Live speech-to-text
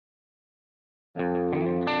Hi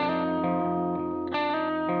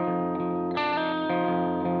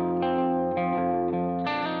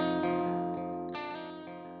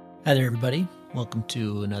there, everybody. Welcome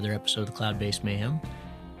to another episode of Cloud-Based Mayhem.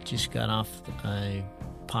 Just got off a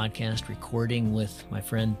podcast recording with my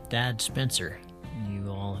friend Thad Spencer. You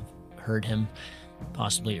all have heard him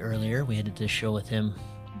possibly earlier. We did this show with him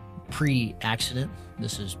pre-accident.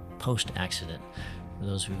 This is post-accident. For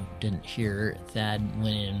those who didn't hear, Thad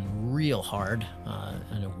went in real hard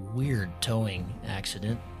in a weird towing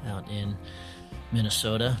accident out in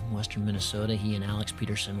Minnesota, western Minnesota. He and Alex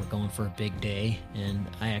Peterson were going for a big day, and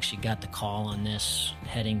I actually got the call on this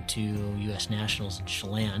heading to U.S. Nationals in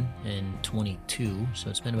Chelan in 22, so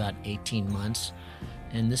it's been about 18 months,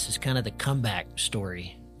 and this is kind of the comeback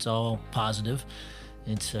story. It's all positive.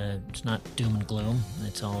 It's not doom and gloom.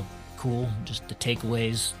 It's all cool, just the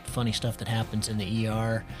takeaways, funny stuff that happens in the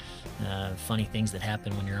ER, funny things that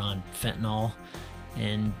happen when you're on fentanyl,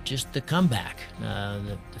 and just the comeback,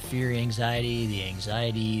 the fear, anxiety,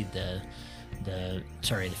 the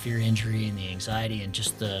fear, injury, and the anxiety, and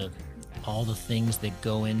just all the things that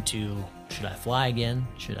go into, should I fly again?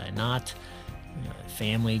 Should I not?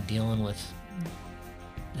 Family dealing with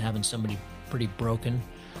having somebody pretty broken,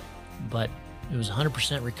 but it was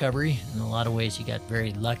 100% recovery. In a lot of ways, he got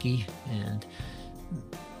very lucky, and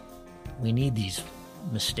we need these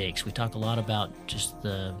mistakes. We talk a lot about just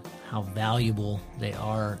how valuable they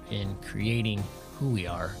are in creating who we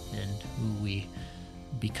are and who we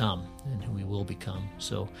become and who we will become.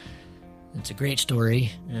 So it's a great story,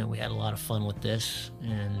 and we had a lot of fun with this.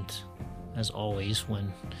 And as always,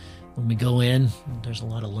 when we go in, there's a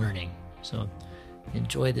lot of learning. So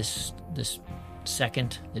enjoy this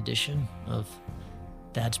second edition of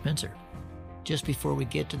Thad Spencer. Just before we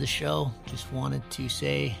get to the show, just wanted to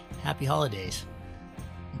say happy holidays.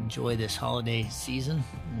 Enjoy this holiday season.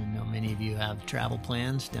 I know many of you have travel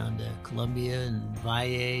plans down to Colombia and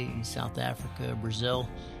Valle, South Africa, Brazil,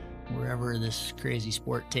 wherever this crazy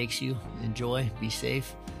sport takes you. Enjoy, be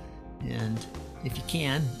safe, and if you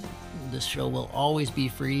can, this show will always be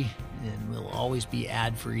free and will always be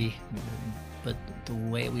ad-free, but the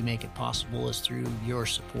way we make it possible is through your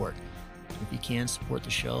support. If you can support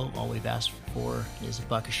the show, all we've asked for is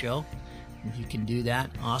 $1 a show. If you can do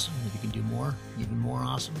that, awesome. If you can do more, even more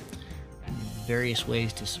awesome. Various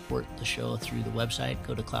ways to support the show through the website.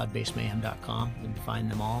 Go to cloudbasedmayhem.com and find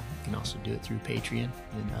them all. You can also do it through Patreon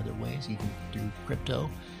and other ways, even through crypto.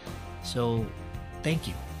 So thank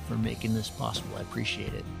you for making this possible. I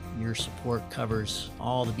appreciate it. Your support covers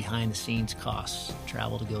all the behind-the-scenes costs,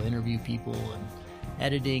 travel to go interview people, and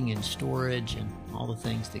editing and storage and all the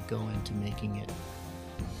things that go into making it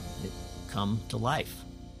come to life.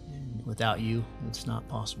 And without you, it's not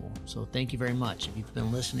possible. So thank you very much. If you've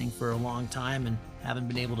been listening for a long time and haven't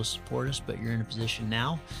been able to support us, but you're in a position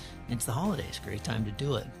now, it's the holidays. Great time to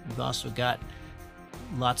do it. We've also got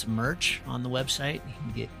lots of merch on the website. You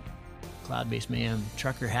can get Cloud-Based Mayhem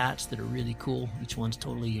trucker hats that are really cool. Each one's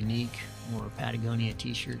totally unique. Or Patagonia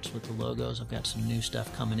t-shirts with the logos. I've got some new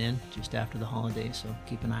stuff coming in just after the holidays, so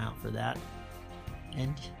keep an eye out for that.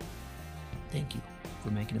 And thank you for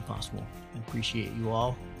making it possible. I appreciate you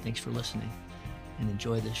all. Thanks for listening, and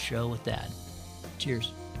enjoy this show with Dad.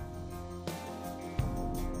 Cheers.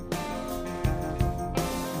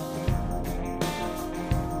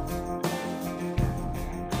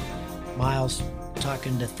 Miles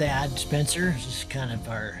talking to Thad Spencer. This is kind of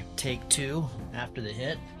our take two after the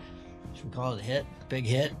hit. Should we call it a hit? Big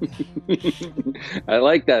hit? I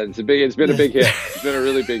like that. It's been a big hit. It's been a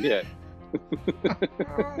really big hit.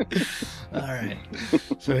 All right.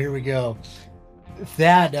 So here we go.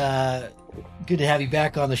 Thad, good to have you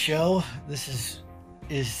back on the show. This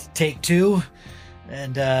is take two.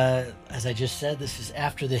 And as I just said, this is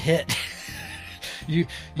after the hit. You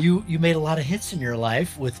made a lot of hits in your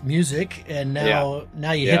life with music, and now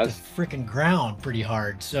you hit the freaking ground pretty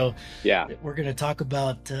hard. So we're going to talk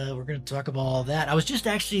about all that. I was just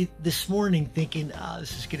actually this morning thinking,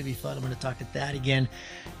 this is going to be fun. I'm going to talk to Thad again,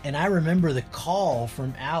 and I remember the call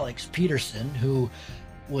from Alex Peterson, who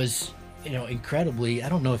was incredibly. I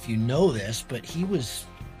don't know if you know this, but he was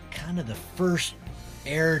kind of the first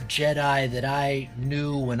air Jedi that I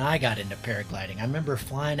knew when I got into paragliding. I remember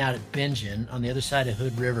flying out at Bingen on the other side of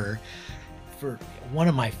Hood River for one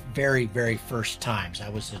of my very, very first times. I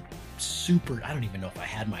was I don't even know if I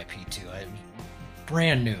had my P2. I was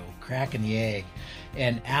brand new, cracking the egg.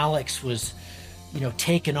 And Alex was,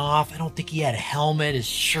 taking off. I don't think he had a helmet. His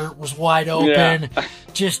shirt was wide open. Yeah.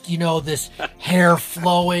 Just, this hair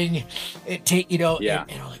flowing. And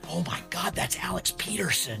I'm like, oh my God, that's Alex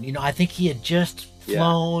Peterson. I think he had just Yeah.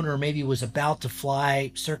 flown or maybe was about to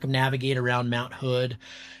fly, circumnavigate around Mount Hood,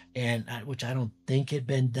 and which I don't think had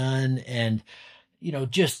been done. And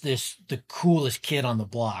just the coolest kid on the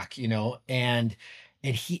block, and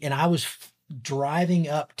I was driving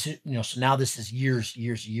up to, so now this is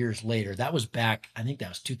years later. That was back, I think that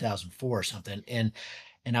was 2004 or something. And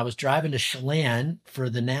I was driving to Chelan for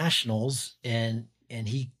the Nationals, and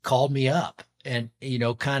he called me up, and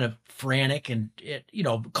kind of frantic and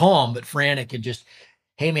calm but frantic, and just,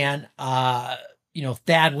 hey man,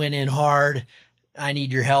 Thad went in hard. I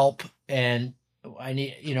need your help, and I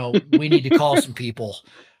need, we need to call some people.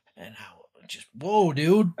 And I just, whoa,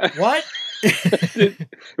 dude, what?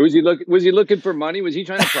 Was he looking for money? Was he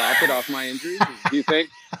trying to profit off my injuries? Do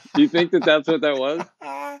you think that that's what that was?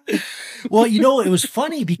 Well, it was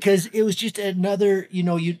funny because it was just another,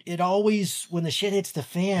 it always, when the shit hits the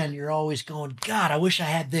fan, you're always going, God, I wish I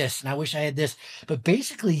had this and I wish I had this. But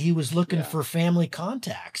basically he was looking for family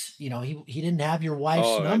contacts. He didn't have your wife's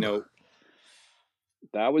number. I know.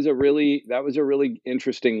 That was a really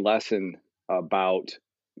interesting lesson about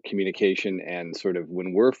communication, and sort of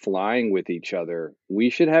when we're flying with each other, we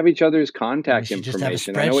should have each other's contact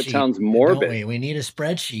information. I know it sounds morbid. Don't we? We need a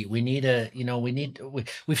spreadsheet. We need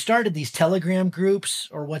we've started these Telegram groups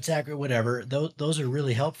or WhatsApp or whatever. Those are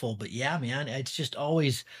really helpful. But yeah, man, it's just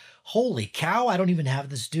always, holy cow, I don't even have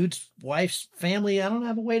this dude's wife's family. I don't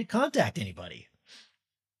have a way to contact anybody.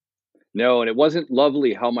 No, and it wasn't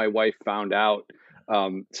lovely how my wife found out.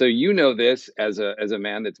 So this as a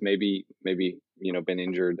man that's maybe been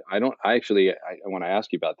injured. I want to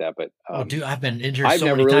ask you about that, but dude, I've been injured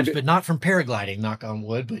so many times, but not from paragliding, knock on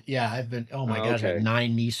wood. But yeah, I've been, oh my gosh, I had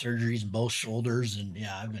 9 knee surgeries, both shoulders, and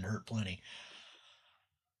yeah, I've been hurt plenty.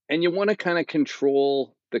 And you want to kind of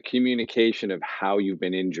control the communication of how you've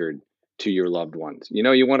been injured to your loved ones.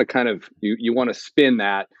 You want to kind of you want to spin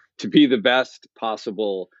that to be the best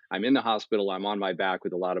possible. I'm in the hospital, I'm on my back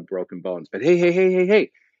with a lot of broken bones, but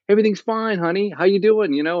hey, everything's fine, honey. How you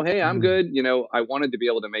doing? Hey, I'm good. I wanted to be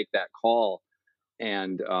able to make that call.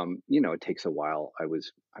 And, it takes a while. I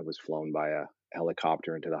was flown by a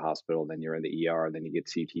helicopter into the hospital. Then you're in the ER, and then you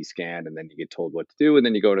get CT scanned, and then you get told what to do. And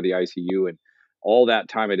then you go to the ICU. And all that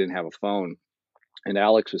time I didn't have a phone. And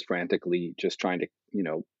Alex was frantically just trying to,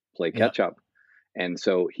 play catch up. And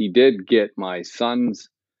so he did get my son's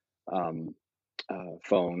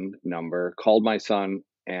phone number, called my son,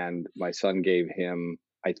 and my son gave him,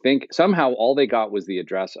 I think somehow all they got was the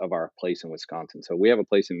address of our place in Wisconsin. So we have a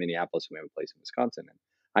place in Minneapolis and we have a place in Wisconsin. And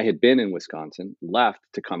I had been in Wisconsin, left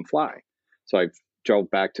to come fly. So I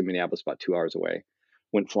drove back to Minneapolis, about 2 hours away,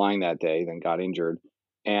 went flying that day, then got injured.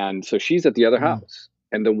 And so she's at the other house.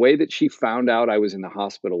 And the way that she found out I was in the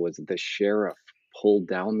hospital was the sheriff pulled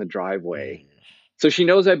down the driveway. So she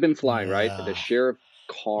knows I've been flying, right? But the sheriff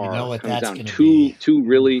car comes down, two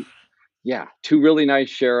really nice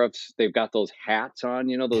sheriffs. They've got those hats on,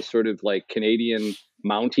 those sort of like Canadian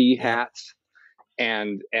Mountie hats,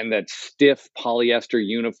 and that stiff polyester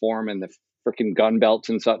uniform and the freaking gun belts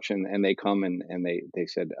and such. And they come and they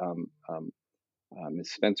said,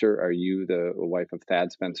 Miss Spencer, are you the wife of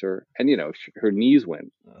Thad Spencer? And, her knees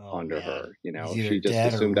went under her, she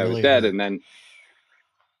just assumed I was dead. And then,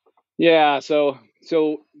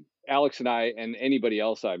 so Alex and I, and anybody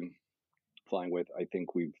else I'm flying with, I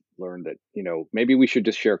think we've learned that, maybe we should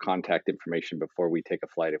just share contact information before we take a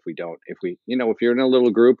flight. If you're in a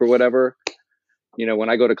little group or whatever, when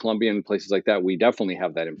I go to Colombia and places like that, we definitely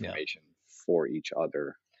have that information for each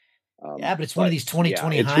other. But it's one of these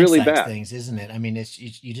 2020 hindsight really things, isn't it? I mean, it's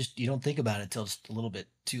you don't think about it until it's a little bit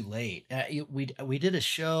too late. We did a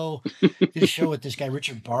show with this guy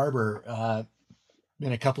Richard Barber,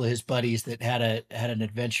 and a couple of his buddies that had an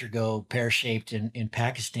adventure go pear-shaped in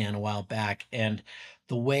Pakistan a while back, and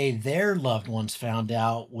the way their loved ones found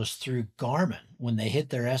out was through Garmin. When they hit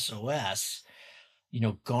their SOS,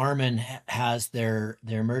 Garmin has their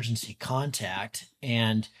emergency contact,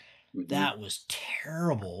 and that was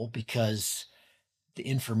terrible because the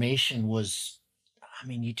information was, I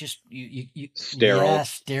mean, you sterile. Yeah,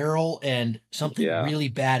 sterile, and something really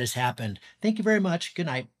bad has happened. Thank you very much. Good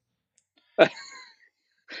night.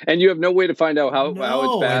 And you have no way to find out how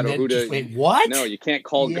it's bad or who to. Wait, what? No, you can't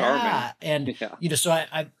call Garmin. And so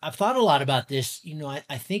I've thought a lot about this.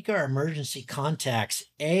 I think our emergency contacts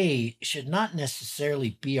should not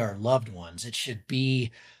necessarily be our loved ones. It should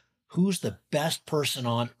be who's the best person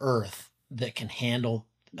on earth that can handle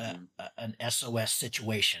an SOS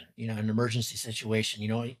situation, an emergency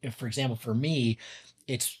situation. For example, for me,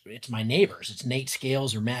 it's my neighbors. It's Nate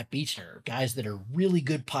Scales or Matt Beechner, guys that are really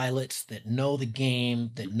good pilots, that know the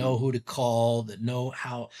game, that know who to call, that know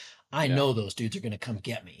how. I know those dudes are going to come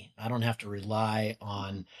get me. I don't have to rely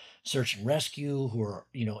on search and rescue, who are,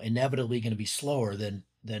 inevitably going to be slower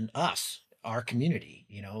than us, our community,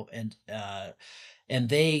 and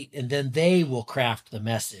then they will craft the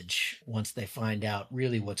message once they find out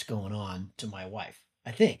really what's going on to my wife.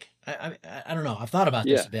 I think. I don't know. I've thought about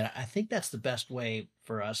this Yeah. a bit. I think that's the best way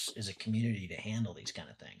for us as a community to handle these kind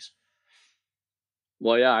of things.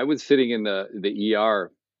 Well, yeah, I was sitting in the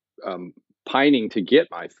ER, um, pining to get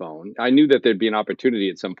my phone. I knew that there'd be an opportunity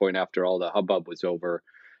at some point after all the hubbub was over,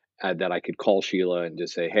 that I could call Sheila and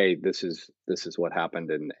just say, "Hey, this is what happened,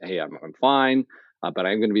 and hey, I'm fine, but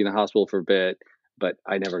I'm going to be in the hospital for a bit." But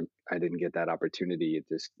I didn't get that opportunity. It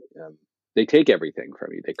just they take everything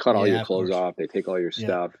from you. They cut all your Yeah, of clothes course. off. They take all your Yeah.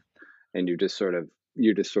 stuff, and you're just sort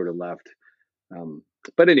of left.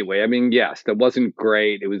 But anyway, I mean, yes, that wasn't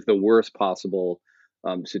great. It was the worst possible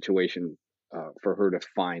situation for her to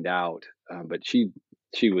find out. But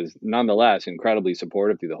she was nonetheless incredibly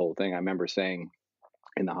supportive through the whole thing. I remember saying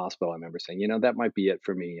in the hospital, I remember saying, that might be it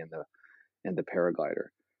for me and the paraglider,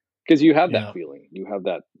 because you have that Yeah. feeling, you have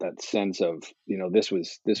that sense of, this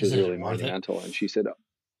was Isn't it really worth it? monumental. And she said,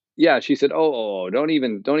 yeah, she said, oh, don't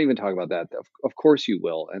even talk about that. Of course you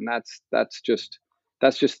will. And that's just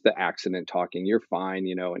the accident talking. You're fine,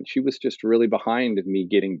 And she was just really behind me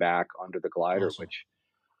getting back onto the glider, Awesome. which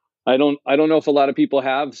I don't know if a lot of people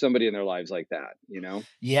have somebody in their lives like that.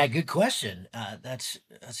 Yeah, good question. That's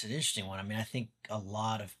an interesting one. I mean, I think a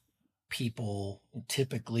lot of people,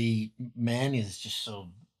 typically men, is just so,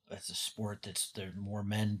 it's a sport that's, there are more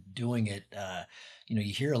men doing it. You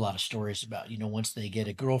hear a lot of stories about, once they get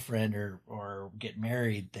a girlfriend or get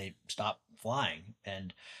married, they stop flying,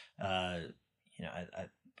 and uh,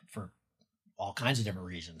 for all kinds of different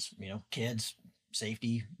reasons. Kids,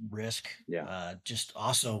 safety, risk, Yeah. just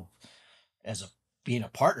also as a being a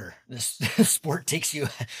partner. This sport takes you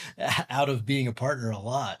out of being a partner a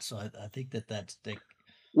lot. So I think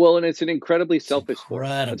Well, and it's an incredibly it's selfish sport.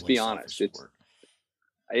 Let's incredibly be selfish honest. It's sport.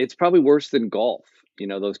 it's probably worse than golf.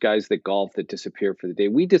 Those guys that golf that disappear for the day.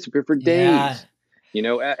 We disappear for Yeah, days.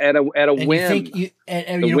 At a and you whim. think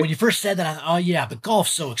and The when you first said that, I thought, oh yeah, but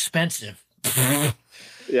golf's so expensive.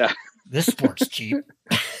 Yeah. This sport's cheap.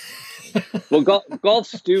 Well,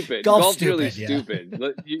 golf's stupid. Golf's Golf's really stupid. Yeah.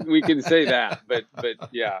 stupid. We can say that, but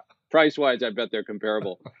yeah, price wise, I bet they're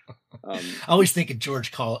comparable. I always think of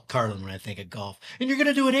George Carlin when I think of golf, and you're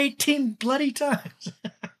gonna do it 18 bloody times.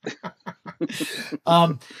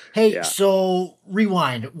 um, hey, Yeah. so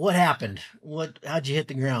rewind. What happened? How'd you hit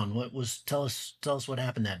the ground? Tell us what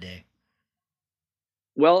happened that day.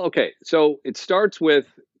 Well, okay. So it starts with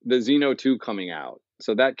the Xeno 2 coming out.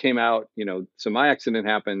 So that came out. So my accident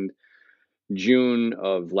happened June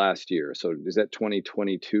of last year. So is that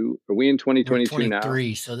 2022? Are we in We're 2022 now?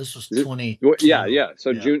 23, so this was Is it? Yeah, 22. yeah. So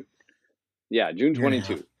Yeah, June, yeah, June year and a half.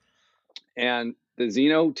 22. And the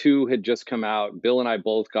Xeno 2 had just come out. Bill and I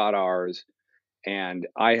both got ours, and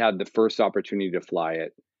I had the first opportunity to fly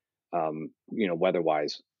it,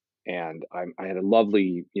 weather-wise. And I had a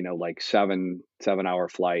lovely, like 7 hour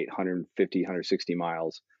flight, 150, 160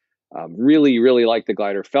 miles. Really, really liked the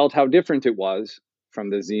glider. Felt how different it was from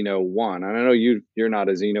the Xeno 1. And I know you're not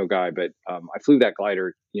a Xeno guy, but I flew that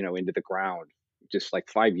glider, into the ground. Just like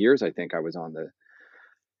 5 years, I think I was on the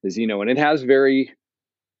Xeno, and it has very,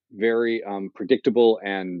 very predictable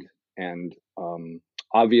and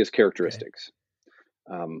obvious Okay. characteristics.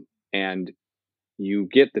 And you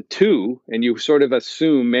get the 2, and you sort of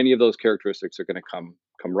assume many of those characteristics are going to come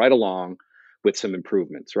right along with some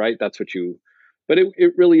improvements, right? That's what you. But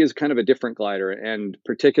it really is kind of a different glider, and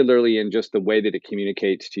particularly in just the way that it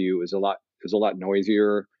communicates to you is a lot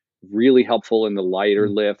noisier. Really helpful in the lighter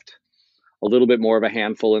Hmm. lift, a little bit more of a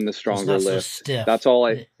handful in the So it's stronger not so lift. That's stiff. all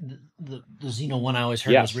I. The Xeno one I always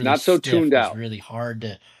heard was Yes, really not so stiff. tuned Was out. really hard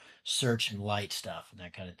to search and light stuff and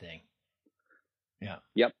that kind of thing. Yeah.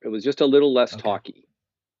 Yep, it was just a little less Okay. talky.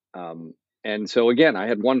 Um, and so again, I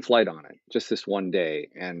had one flight on it, just this one day,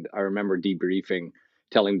 and I remember debriefing,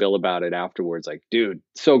 telling Bill about it afterwards. Like, dude,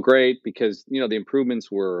 so great, because the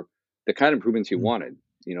improvements were the kind of improvements you Mm. wanted.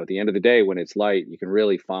 At the end of the day, when it's light, you can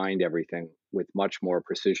really find everything with much more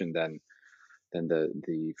precision than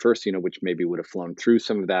the first, which maybe would have flown through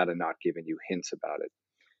some of that and not given you hints about it.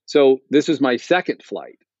 So this is my second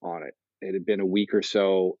flight on it. It had been a week or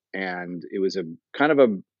so, and it was a kind of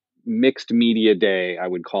a mixed media day, I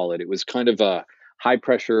would call it. It was kind of a high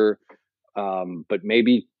pressure, but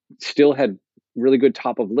maybe still had really good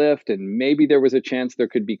top of lift, and maybe there was a chance there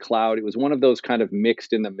could be cloud. It was one of those kind of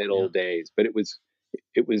mixed in the middle Yeah. days, but it was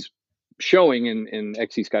showing in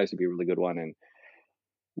XC Skies to be a really good one, and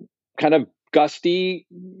kind of gusty,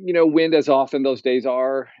 wind as often those days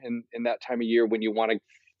are in that time of year when you want to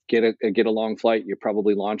get a long flight. You're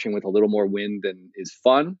probably launching with a little more wind than is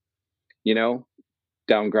fun, you know,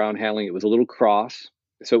 down ground handling. It was a little cross.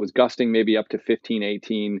 So it was gusting maybe up to 15,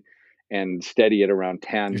 18 and steady at around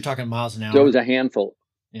You're 10. talking miles an So it hour? was a handful.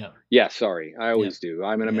 Yeah. Yeah, sorry. I Yeah. always do.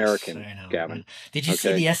 I'm an Yes, American, I know. Gavin. Did you see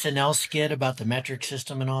Okay. the SNL skit about the metric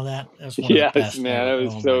system and all that? That was one of the Yes, best man. ever. That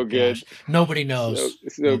was Oh my so good. gosh. Nobody So knows.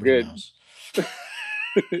 so Nobody good. knows.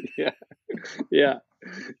 Yeah. Yeah.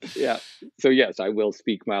 Yeah. So yes, I will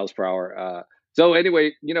speak miles per hour. So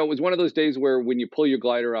anyway, it was one of those days where when you pull your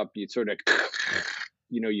glider up, you sort of,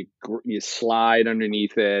 you slide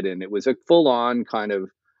underneath it, and it was a full on kind of,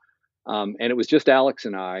 and it was just Alex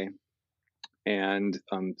and I, and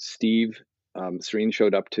Steve Serene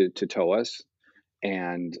showed up to tow us,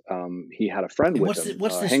 and he had a friend And with what's him,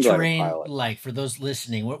 what's a this hang glider terrain pilot. like for those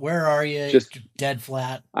listening? Where are you? It's Just dead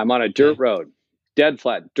flat. I'm on a dirt Okay. road, dead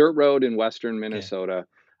flat dirt road in western Okay. Minnesota.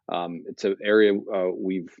 It's an area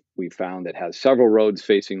we've found that has several roads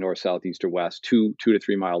facing north, south, east, or west, 2 to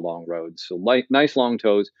 3 mile long roads. So nice long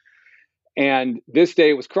tows. And this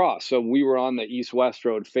day it was crossed, so we were on the east-west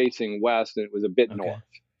road facing west, and it was a bit Okay. north.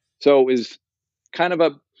 So it was kind of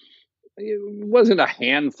it wasn't a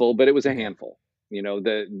handful, but it was a Okay. handful.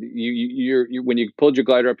 When you pulled your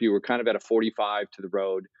glider up, you were kind of at a 45 to the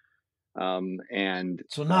road. And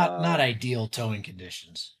So not ideal towing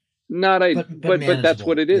conditions, not I but but that's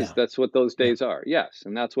what manageable. it is. Yeah. That's what those Yeah. days are. Yes,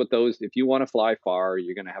 and that's what those. If you want to fly far,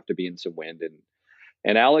 you're going to have to be in some wind.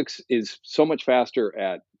 And Alex is so much faster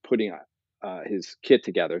at putting his kit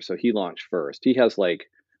together. So he launched first. He has like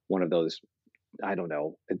one of those. I don't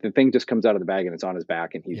know. The thing just comes out of the bag and it's on his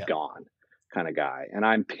back and he's Yeah. gone, kind of guy. And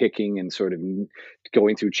I'm picking and sort of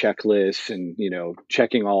going through checklists and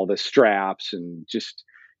checking all the straps and just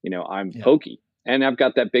I'm Yeah. pokey. And I've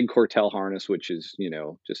got that big Cortel harness, which is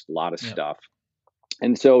just a lot of Yeah. stuff.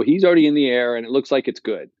 And so he's already in the air and it looks like it's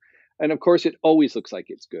good. And of course, it always looks like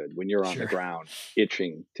it's good when you're on the Sure. ground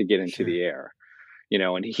itching to get into Sure. the air,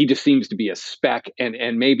 and he just seems to be a speck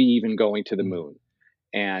and maybe even going to the Mm. moon.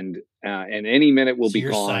 And any minute we'll So be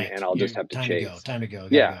you're gone and psyched. I'll You're just have to time to go. chase. Time to go.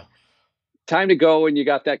 Gotta Yeah. go. Time to go. And you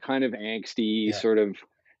got that kind of angsty Yeah. sort of,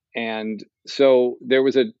 and so there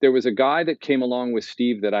was a guy that came along with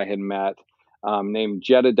Steve that I had met, named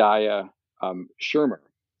Jedediah Shermer.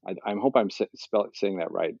 I hope I'm saying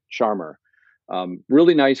that right. Sharmer.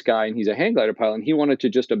 Really nice guy, and he's a hang glider pilot, and he wanted to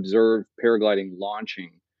just observe paragliding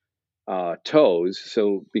launching tows,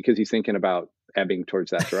 so because he's thinking about ebbing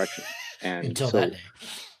towards that direction. And Until that so, day.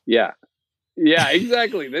 yeah, yeah,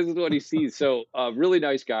 exactly. This is what he sees. So, really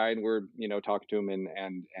nice guy, and we're talking to him,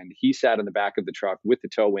 and he sat in the back of the truck with the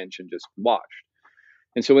tow winch and just watched.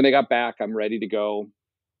 And so when they got back, I'm ready to go,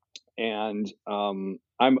 and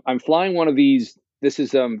I'm flying one of these. This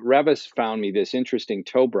is Revis found me this interesting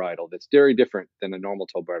tow bridle that's very different than a normal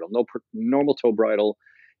tow bridle. Normal tow bridle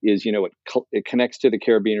is it connects to the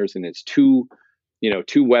carabiners, and it's two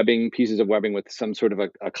pieces of webbing with some sort of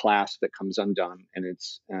a clasp that comes undone, and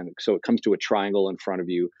so it comes to a triangle in front of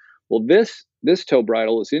you. Well, this tow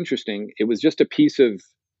bridle is interesting. It was just a piece of,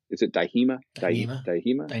 is it Dyneema?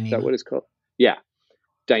 Dyneema? Is that what it's called? Yeah,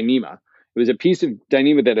 Dyneema. It was a piece of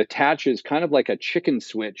Dyneema that attaches kind of like a chicken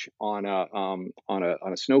switch on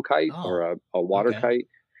a snow kite or Oh. a water Okay. kite.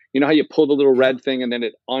 You know how you pull the little Yeah. red thing and then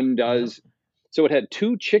it Yeah. undoes. So it had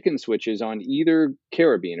two chicken switches on either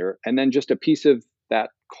carabiner, and then just a piece of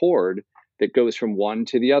that cord that goes from one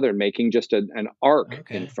to the other, making just an arc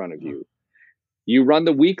in Okay. front of Oh. you. You run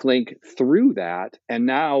the weak link through that, and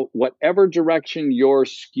now whatever direction you're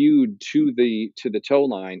skewed to the tow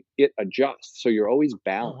line, it adjusts. So you're always Oh wow.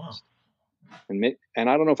 balanced. And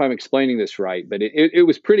I don't know if I'm explaining this right, but it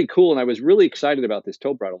was pretty cool, and I was really excited about this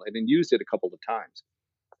tow bridle and then used it a couple of times.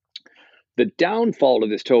 The downfall of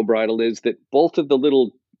this tow bridle is that both of the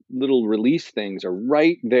little release things are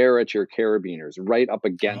right there at your carabiners, right up Oh,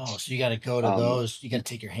 against. so you got to go to those. You got to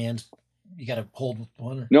take your hands. You got to hold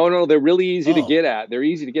one. No, they're really easy to Oh. get at. They're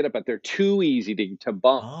easy to get at, but they're too easy to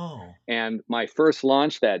bump. Oh. And my first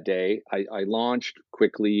launch that day, I launched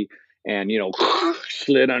quickly and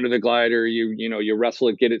slid under the glider. You wrestle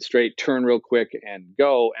it, get it straight, turn real quick, and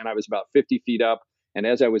go. And I was about 50 feet up. And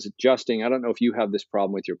as I was adjusting, I don't know if you have this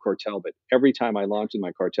problem with your Cortel, but every time I launch with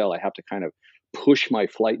my Cortel, I have to kind of push my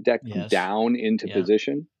flight deck Yes. down into Yeah.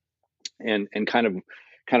 position and kind of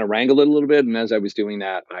wrangle it a little bit. And as I was doing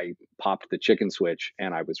that, I popped the chicken switch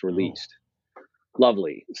and I was released.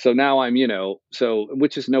 Lovely. So now I'm,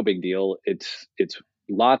 which is no big deal. It's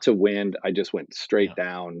lots of wind. I just went straight Yeah.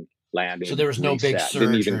 down, landed, So there was no big reset.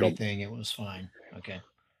 Didn't surge even or go. anything. It was fine. Okay.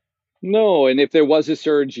 No, and if there was a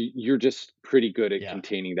surge, you're just pretty good at Yeah.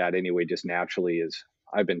 containing that anyway, just naturally. As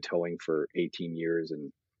I've been towing for 18 years,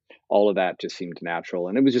 and all of that just seemed natural.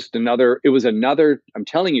 And it was just another, I'm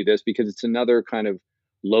telling you this because it's another kind of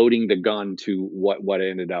loading the gun to what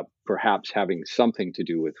ended up perhaps having something to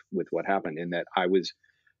do with what happened, in that I was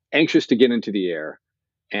anxious to get into the air.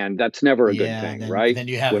 And that's never a good Yeah, thing, then right? then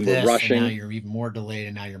you have When we're this, and now rushing. you're even more delayed,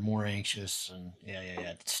 and now you're more anxious, and yeah.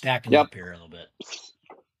 It's stacking Yep. up here a little bit.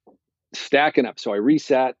 Stacking up. So I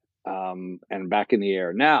reset, and back in the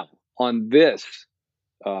air. Now, on this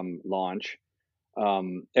launch,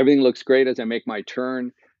 everything looks great as I make my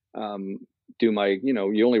turn. Um, do my,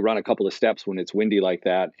 you only run a couple of steps when it's windy like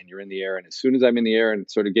that and you're in the air. And as soon as I'm in the air and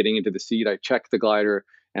sort of getting into the seat, I check the glider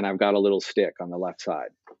and I've got a little stick on the left side.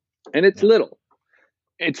 And it's Yeah, little.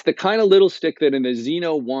 It's the kind of little stick that in the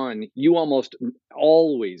Xeno 1, you almost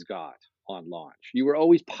always got on launch. You were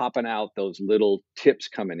always popping out those little tips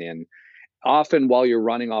coming in, often while you're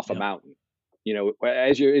running off a yep, mountain.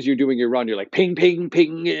 As you're doing your run, you're like ping, ping,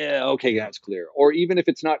 ping. Yeah, okay, yep, that's clear. Or even if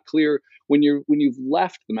it's not clear, when you've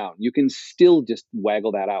left the mountain, you can still just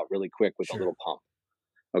waggle that out really quick with a sure. little pump.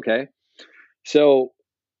 Okay, so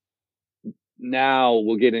now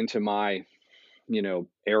we'll get into my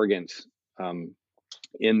arrogance, um,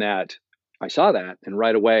 in that I saw that and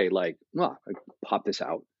right away, like, well, I pop this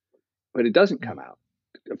out, but it doesn't Mm, come out.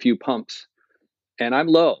 A few pumps, and I'm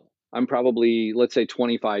low. I'm probably, let's say,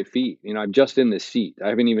 25 feet. I'm just in the seat. I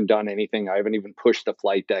haven't even done anything. I haven't even pushed the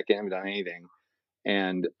flight deck. I haven't done anything.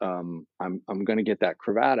 And I'm going to get that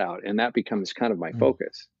cravat out, and that becomes kind of my mm,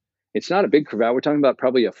 focus. It's not a big cravat. We're talking about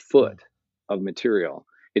probably a mm, foot of material.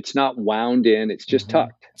 It's not wound in. It's just mm-hmm.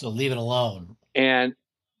 tucked. So leave it alone. And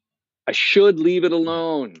I should leave it Yeah,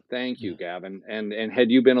 alone. Thank you, yeah, Gavin. And had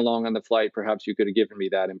you been along on the flight, perhaps you could have given me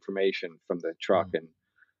that information from the truck, mm,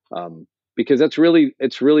 and because it's really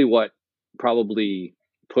what probably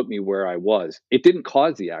put me where I was. It didn't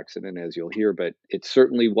cause the accident, as you'll hear, but it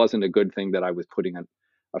certainly wasn't a good thing that I was putting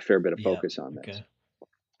a fair bit of yeah. focus on this. Okay.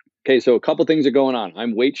 Okay, so a couple things are going on.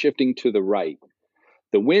 I'm weight shifting to the right.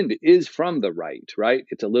 The wind is from the right, right?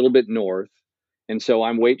 It's a little bit north. And so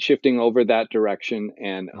I'm weight shifting over that direction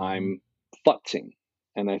and Mm-hmm. I'm futzing.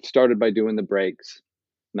 And I started by doing the brakes,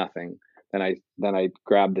 nothing. Then I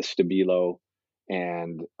grabbed the stabilo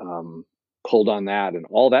and pulled on that. And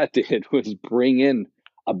all that did was bring in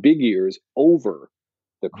a big ears over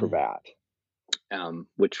the Mm, cravat,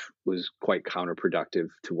 which was quite counterproductive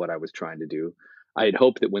to what I was trying to do. I had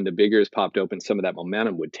hoped that when the big ears popped open, some of that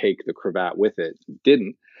momentum would take the cravat with it. It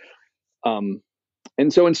didn't. Um,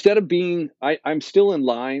 and so instead of I'm still in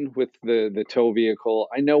line with the tow vehicle.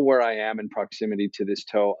 I know where I am in proximity to this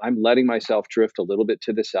tow. I'm letting myself drift a little bit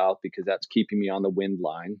to the south because that's keeping me on the wind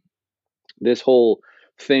line. This whole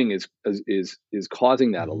thing is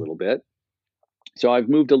causing that a mm-hmm. little bit. So I've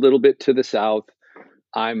moved a little bit to the south.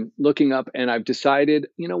 I'm looking up and I've decided,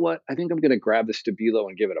 you know what? I think I'm going to grab the stabilo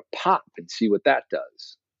and give it a pop and see what that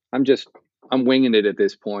does. I'm just I'm winging it at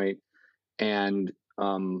this point, and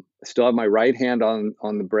I still have my right hand on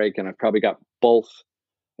the brake, and I've probably got both.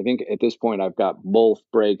 I think at this point I've got both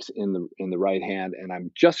brakes in the right hand, and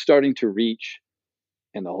I'm just starting to reach,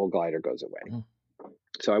 and the whole glider goes away. Mm,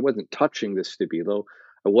 So I wasn't touching the stabilo.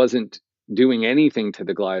 I wasn't doing anything to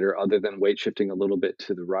the glider other than weight shifting a little bit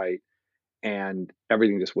to the right, and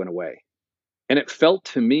everything just went away. And it felt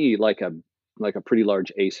to me like a pretty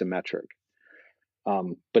large asymmetric.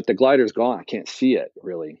 But the glider's gone. I can't see it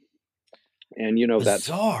really. And that's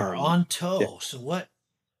bizarre on yeah. tow. So what?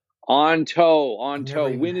 On tow, I've on never tow.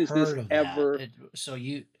 even When is this heard of that. ever? So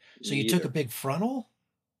you took a Neither. big frontal?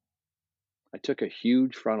 I took a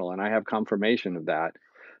huge frontal, and I have confirmation of that.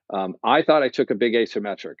 I thought I took a big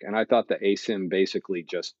asymmetric, and I thought the asim basically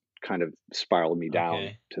just kind of spiraled me down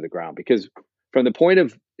Okay. to the ground, because from the point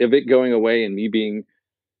of it going away and me being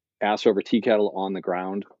ass over tea kettle on the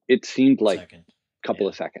ground, it seemed like Second. a couple Yeah.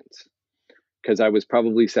 of seconds because I was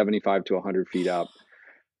probably 75 to 100 feet up.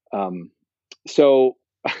 Um, so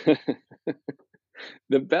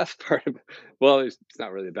the best part of, well, it's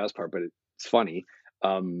not really the best part, but it's funny.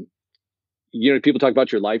 Um, People talk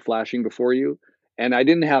about your life flashing before you, and I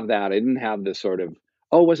didn't have that. I didn't have this sort of,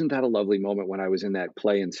 oh, wasn't that a lovely moment when I was in that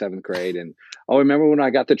play in seventh grade? And oh, remember when I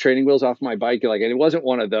got the training wheels off my bike? Like, and it wasn't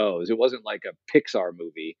one of those. It wasn't like a Pixar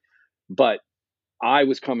movie, but I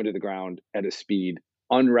was coming to the ground at a speed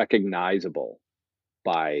unrecognizable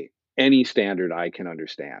by any standard I can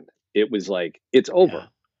understand. It was like, it's over. Yeah.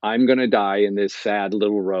 I'm going to die in this sad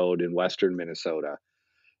little road in western Minnesota.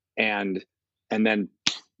 And then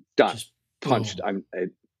done, Just punched. boom.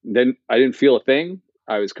 Then I didn't feel a thing.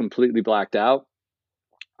 I was completely blacked out.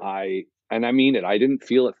 I and I mean it. I didn't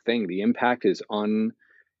feel a thing. The impact is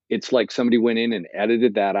it's like somebody went in and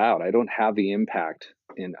edited that out. I don't have the impact.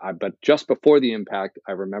 But just before the impact,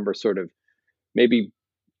 I remember sort of maybe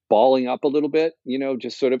balling up a little bit,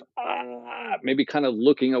 just sort of, maybe kind of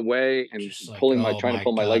looking away and Just like, oh trying to my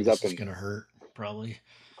pull my God, legs this up, is and gonna hurt, probably.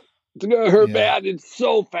 it's gonna hurt Yeah. bad. It's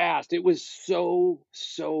so fast. It was so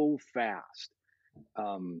fast.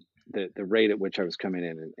 The rate at which I was coming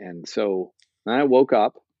in. And so then I woke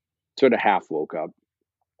up, sort of half woke up,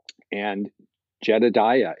 and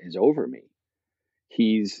Jedediah is over me.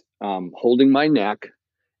 He's holding my neck,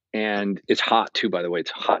 and it's hot too, by the way.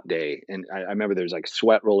 It's a hot day. And I remember there's like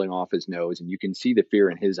sweat rolling off his nose, and you can see the fear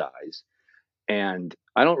in his eyes. And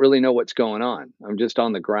I don't really know what's going on. I'm just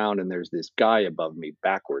on the ground, and there's this guy above me,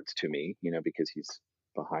 backwards to me, because he's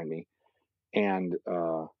behind me. And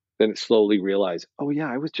then it slowly realized, oh, yeah,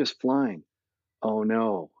 I was just flying. Oh,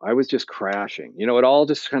 no, I was just crashing. It all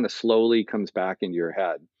just kind of slowly comes back into your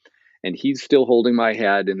head. And he's still holding my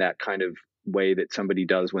head in that kind of way that somebody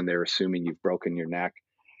does when they're assuming you've broken your neck.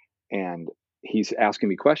 And he's asking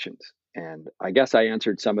me questions. And I guess I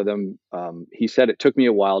answered some of them. He said it took me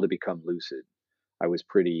a while to become lucid. I was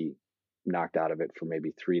pretty knocked out of it for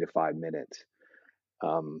maybe 3 to 5 minutes.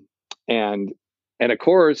 Um, and and of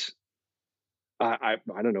course, I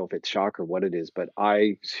don't know if it's shock or what it is, but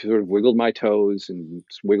I sort of wiggled my toes and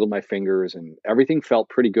wiggled my fingers, and everything felt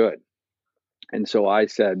pretty good. And so I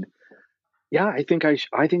said, "Yeah, I think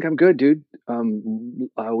I'm good, dude.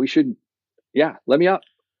 We should, yeah, let me up."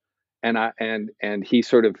 And he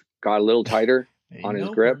sort of got a little tighter Hey, on his nope,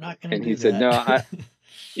 we're grip, not gonna and he do said, that.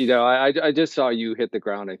 "No, I just saw you hit the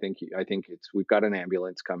ground. I think we've got an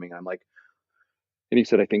ambulance coming." I'm like, and he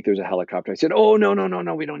said, "I think there's a helicopter." I said, "Oh, no, no, no,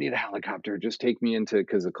 no, we don't need a helicopter. Just take me into,"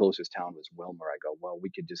 because the closest town was Wilmer. I go, "Well, we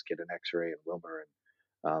could just get an X-ray in Wilmer."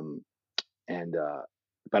 Um, and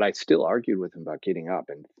but I still argued with him about getting up,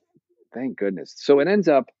 and thank goodness. So it ends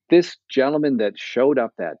up this gentleman that showed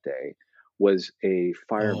up that day was a Oh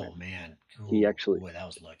fireman. man, He oh actually, boy, that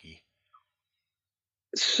was lucky.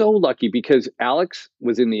 so lucky, because Alex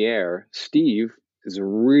was in the air. Steve is a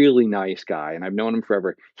really nice guy, and I've known him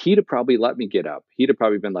forever. He'd have probably let me get up. He'd have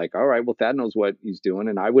probably been like, "All right, well, Thad knows what he's doing,"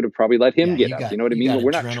 and I would have probably let him Yeah, get up. You know what I you mean? got But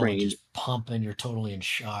we're not adrenaline trained. just pumping. You're totally in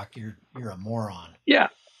shock. You're a moron. Yeah,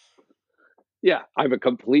 yeah, I'm a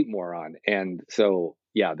complete moron. And so,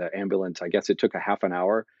 yeah, the ambulance. I guess it took a half an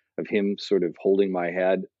hour of him sort of holding my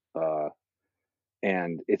head. Uh,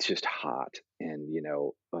 and it's just hot, and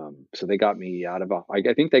so they got me out of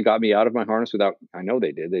I think they got me out of my harness without, I know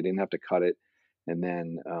they didn't have to cut it. And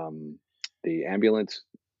then the ambulance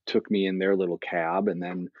took me in their little cab, and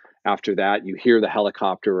then after that you hear the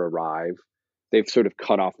helicopter arrive. They've sort of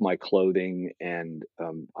cut off my clothing, and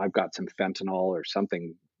I've got some fentanyl or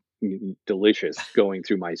something delicious going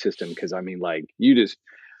through my system, because I mean, like,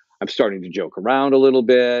 I'm starting to joke around a little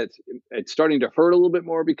bit. It's starting to hurt a little bit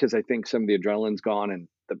more because I think some of the adrenaline's gone, and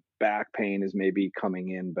the back pain is maybe coming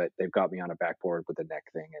in, but they've got me on a backboard with a neck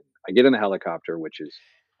thing. And I get in the helicopter, which is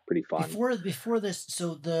pretty fun. Before this,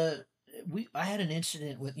 so I had an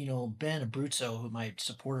incident with Ben Abruzzo, who my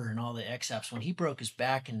supporter and all the XAPs, when he broke his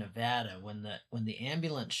back in Nevada, when the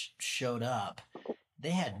ambulance showed up,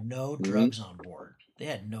 they had no Hmm. drugs on board. They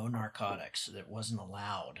had no narcotics. That wasn't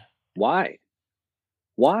allowed Why?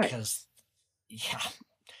 Why? because yeah,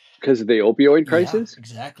 Because of the opioid yeah, crisis?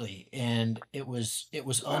 exactly. And it was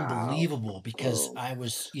Wow. unbelievable because Oh, it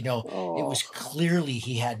oh, was clearly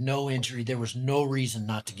he had no injury. There was no reason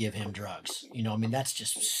not to give him drugs. I mean, that's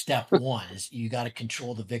just step one is you got to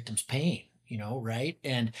control the victim's pain, right?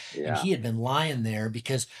 And yeah. he had been lying there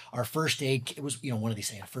because our first aid, it was, one of these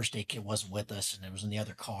things, our first aid kit wasn't with us and it was in the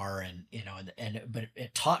other car. But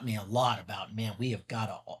it taught me a lot about, man, we have got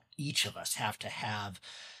to, each of us have to have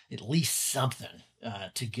at least something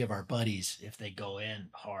to give our buddies if they go in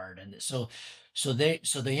hard. And so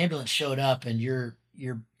the ambulance showed up, and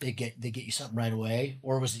they get you something right away,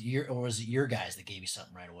 or was it your guys that gave you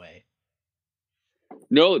something right away?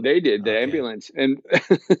 No, they did, the Okay. ambulance. And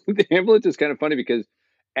the ambulance is kind of funny because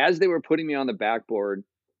as they were putting me on the backboard,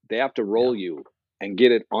 they have to Yeah. roll you and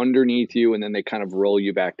get it underneath you, and then they kind of roll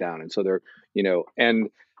you back down. And so and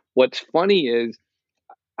what's funny is,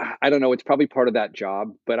 I don't know, it's probably part of that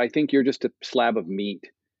job, but I think you're just a slab of meat.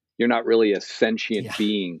 You're not really a Yeah. sentient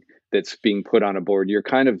being that's being put on a board. You're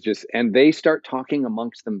kind of just, and they start talking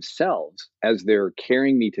amongst themselves as they're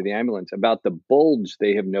carrying me to the ambulance about the bulge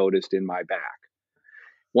they have noticed in my back.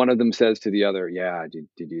 One of them says to the other, "Yeah, did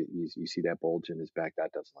you see that bulge in his back?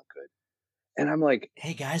 That doesn't look good." And I'm like,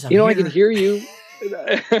 Hey guys, I'm I can here. hear you.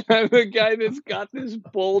 I'm the guy that's got this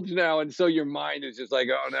bulge now, and so your mind is just like,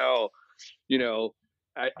 "Oh no," you know.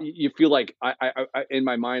 you feel like in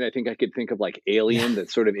my mind, I think I could think of like Yeah. Alien,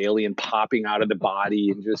 that sort of alien popping out of the body,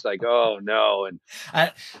 and just like, oh no. And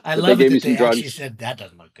I but they love it gave me that some they actually drugs. said that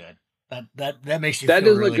doesn't look good. That makes you That feel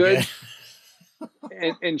doesn't look really good.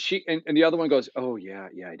 good. And the other one goes, oh yeah,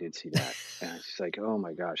 yeah, I did see that. And it's just like, oh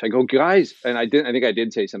my gosh. I go, guys, and I think I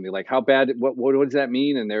did say something like, how bad, what does that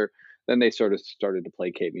mean? And then they sort of started to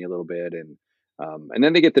placate me a little bit. And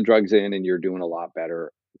then they get the drugs in and you're doing a lot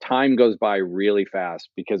better. Time goes by really fast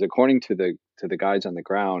because according to the guys on the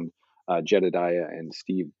ground, Jedediah and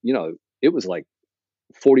Steve, it was like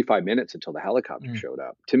 45 minutes until the helicopter Mm, showed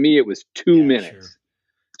up. To me, it was two yeah, sure. minutes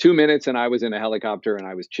 2 minutes, and I was in a helicopter and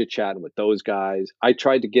I was chit chatting with those guys. I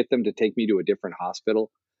tried to get them to take me to a different hospital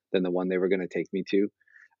than the one they were going to take me to.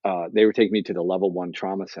 They were taking me to the level 1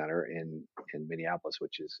 trauma center in Minneapolis,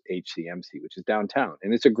 which is HCMC, which is downtown,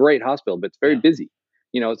 and it's a great hospital, but it's very Yeah. busy.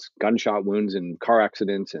 It's gunshot wounds and car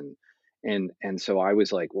accidents, and so I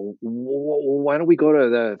was like, well, why don't we go to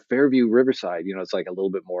the Fairview Riverside? It's like a little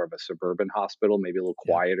bit more of a suburban hospital, maybe a little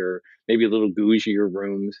Yeah. quieter, maybe a little gougier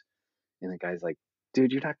rooms. And the guy's like,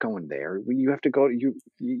 dude, you're not going there. You have to go. You've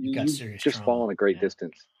got You serious just trauma. fallen a great Yeah.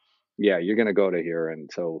 distance. Yeah, you're gonna go to here. And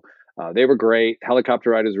so they were great. Helicopter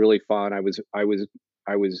ride was really fun. I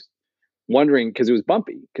was wondering because it was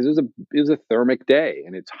bumpy because it was a thermic day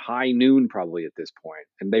and it's high noon probably at this point,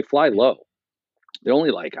 and they fly Yeah. low. They're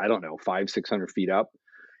only like, I don't know, 500-600 feet up.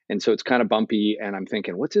 And so it's kind of bumpy. And I'm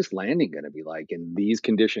thinking, what's this landing going to be like in these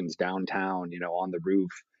conditions downtown, on the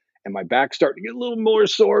roof? And my back's starting to get a little more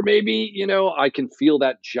sore, maybe. I can feel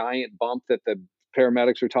that giant bump that the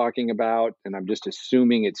paramedics are talking about. And I'm just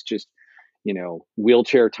assuming it's just,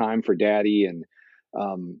 wheelchair time for daddy. And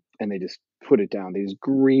they just put it down. They just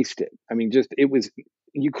greased it. I mean, it was,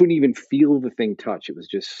 you couldn't even feel the thing touch. It was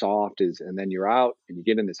just soft and then you're out and you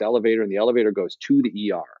get in this elevator and the elevator goes to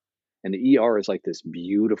the ER. And the ER is like this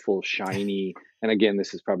beautiful, shiny, and again,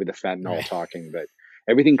 this is probably the fentanyl Right. talking, but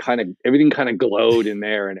everything kind of glowed in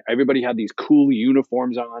there, and everybody had these cool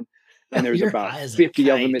uniforms on, and there's You're about high as a 50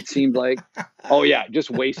 of them, kite. it seemed like. Oh yeah, just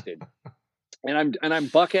wasted. And I'm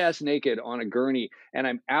buck ass naked on a gurney, and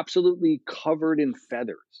I'm absolutely covered in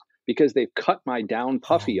feathers because they've cut my down Oh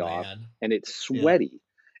puffy off man. and it's Yeah. sweaty.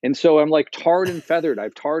 And so I'm like tarred and feathered.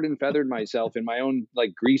 I've tarred and feathered myself in my own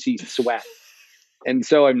like greasy sweat. And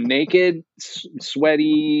so I'm naked,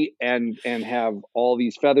 sweaty, and have all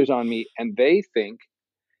these feathers on me. And they think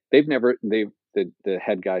the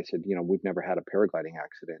head guy said, we've never had a paragliding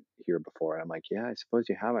accident here before. And I'm like, yeah, I suppose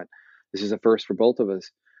you haven't. This is a first for both of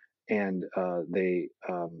us. And they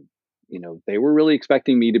were really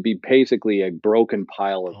expecting me to be basically a broken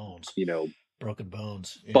pile of, Bones. you know, Broken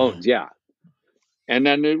bones. Yeah. bones. Yeah. And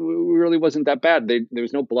then it really wasn't that bad. There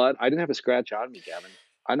was no blood. I didn't have a scratch on me, Gavin.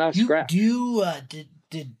 I not a You do scratch. you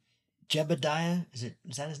did Jebediah, is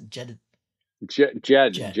that his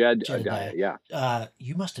Jediah, Jedediah. yeah.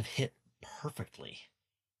 You must have hit perfectly.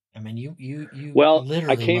 I mean, you Well,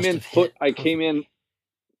 literally must have hit I came in.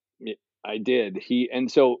 perfectly. I did.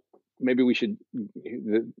 And so maybe we should.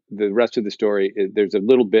 The rest of the story. There's a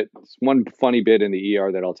little bit, one funny bit in the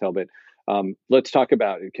ER that I'll tell, but let's talk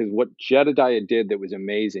about it because what Jedediah did that was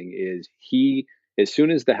amazing is as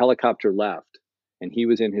soon as the helicopter left and he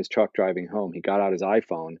was in his truck driving home, he got out his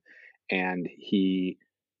iPhone and he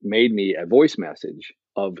made me a voice message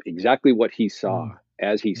of exactly what he saw Mm,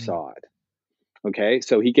 as he mm. saw it. Okay,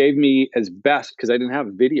 so he gave me as best because I didn't have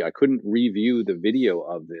video. I couldn't review the video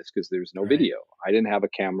of this because there's no Right. video. I didn't have a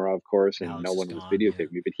camera, of course, and no Alex is one was gone. Yeah.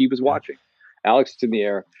 videotaping me, but he was Yeah. watching. Alex is in the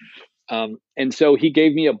air. And so he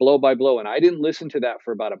gave me a blow by blow, and I didn't listen to that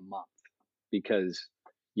for about a month because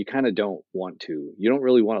you kind of don't want to. You don't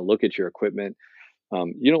really want to look at your equipment.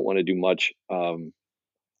 You don't want to do much.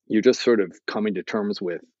 You're just sort of coming to terms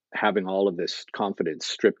with having all of this confidence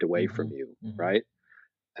stripped away Mm-hmm. from you, Mm-hmm. right?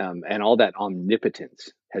 And all that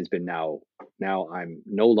omnipotence has been now I'm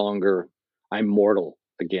no longer, I'm mortal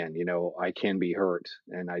again. I can be hurt,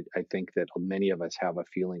 and I think that many of us have a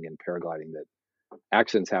feeling in paragliding that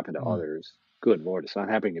accidents happen to Mm. others. Good Lord, it's not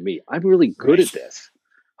happening to me. I'm really good Right. at this.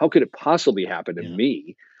 How could it possibly happen to Yeah.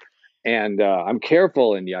 me? And I'm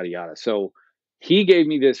careful and yada yada. So he gave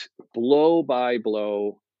me this blow by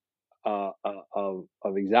blow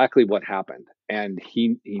of exactly what happened. And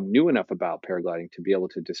he knew enough about paragliding to be able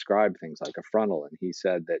to describe things like a frontal. And he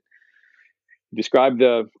said that he described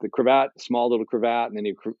the cravat, small little cravat,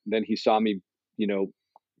 and then he saw me, you know,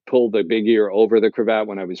 pull the big ear over the cravat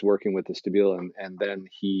when I was working with the stabile, and then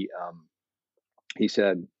he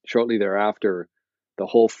said shortly thereafter, the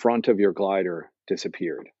whole front of your glider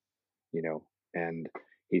disappeared, you know, and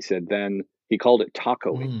he said then he called it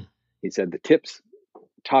tacoing. Mm. He said the tips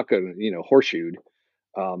taco, horseshoed,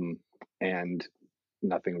 and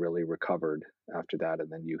nothing really recovered after that.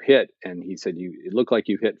 And then you hit, and he said it looked like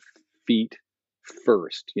you hit feet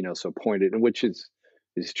first, so pointed, and which is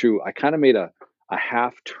true. I kind of made a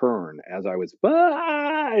half turn as I was,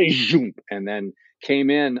 and then came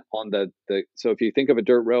in on the. So if you think of a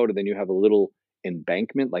dirt road, and then you have a little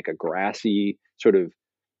embankment, like a grassy sort of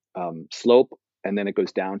slope, and then it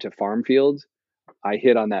goes down to farm fields. I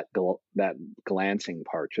hit on that glancing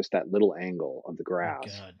part, just that little angle of the Oh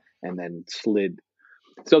grass, God. and then slid.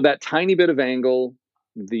 So that tiny bit of angle,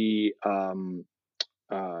 the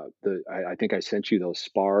I think I sent you those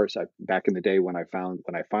spars back in the day when I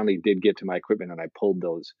finally did get to my equipment and I pulled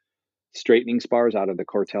those straightening spars out of the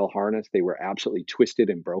Cortel harness. They were absolutely twisted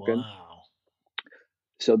and broken. Wow.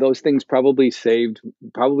 So those things probably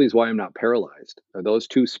is why I'm not paralyzed. Are those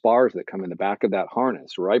two spars that come in the back of that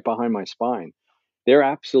harness right behind my spine. They're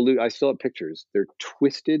absolute. I still have pictures. They're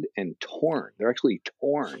twisted and torn. They're actually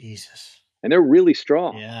torn, Jesus. and they're really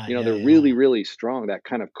strong. Yeah, They're yeah, really, yeah. really strong. That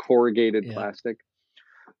kind of corrugated Yeah. plastic.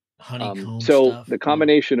 Honeycomb So stuff. the Yeah.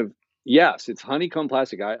 combination of yes, it's honeycomb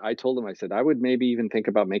plastic. I told him, I said I would maybe even think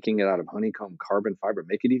about making it out of honeycomb carbon fiber,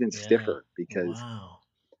 make it even Yeah. stiffer, because Wow.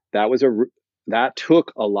 that was that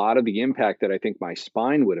took a lot of the impact that I think my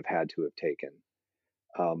spine would have had to have taken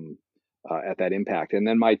um, at that impact. And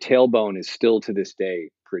then my tailbone is still to this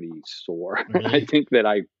day pretty sore. I Really? think that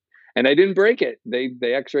I didn't break it. They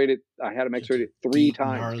X-rayed it. I had them Just X-rayed a it three deep,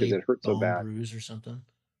 times because gnarly it hurt so bone bad. bruise or something.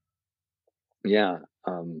 Yeah.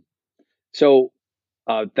 So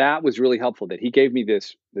that was really helpful that he gave me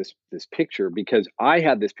this picture, because I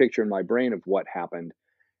had this picture in my brain of what happened,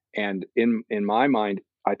 and in my mind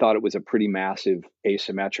I thought it was a pretty massive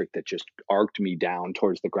asymmetric that just arced me down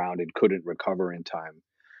towards the ground and couldn't recover in time.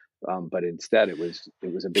 But instead it was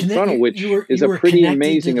a big Connect. frontal, You which were is you a were pretty connected to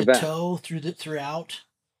amazing the event. toe throughout.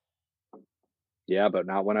 Yeah, but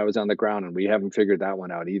not when I was on the ground, and we haven't figured that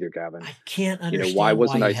one out either, Gavin. I can't Why understand why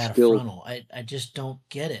wasn't you I had a still? frontal. I just don't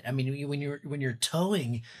get it. I mean, when you're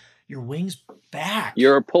towing, your wings back.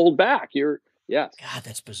 You're pulled back. Yes, God,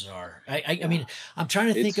 that's bizarre. I yeah, mean, I'm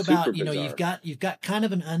trying to it's think super about, bizarre. you've got kind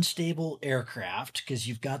of an unstable aircraft because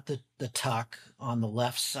you've got the tuck on the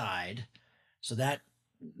left side, so that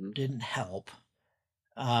Hmm. didn't help.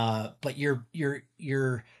 But you're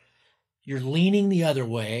leaning the other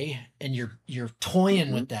way and you're toying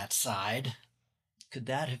Hmm. with that side. Could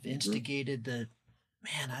that have Hmm. instigated the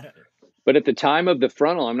man? I don't. But at the time of the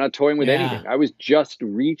frontal, I'm not toying with Yeah, anything. I was just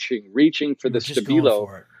reaching for you the were just going stabilo.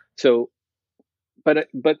 for it. So, but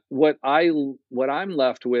what I'm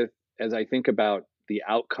left with as I think about the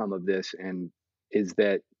outcome of this, and is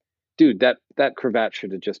that, dude, that cravat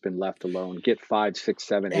should have just been left alone. Get 5, 6,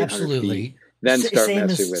 7, 800 feet, Absolutely. then start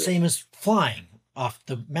messing with it. Same as flying off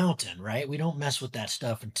the mountain, right? We don't mess with that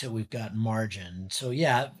stuff until we've got margin. So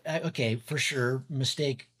yeah, okay, for sure,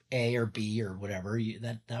 mistake A or B or whatever.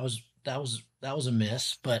 That was a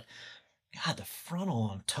miss. But God, the frontal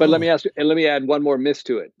on But let toe. me ask you, and let me add one more miss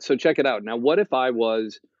to it. So check it out. Now, what if I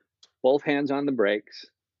was both hands on the brakes,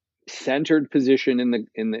 centered position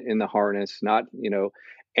in the harness, not,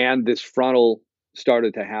 and this frontal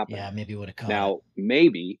started to happen. Yeah, maybe would have caught it. Now,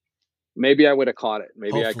 maybe I would have caught it.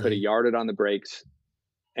 Maybe I could have Hopefully. yarded on the brakes,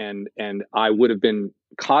 and I would have been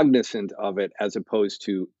cognizant of it as opposed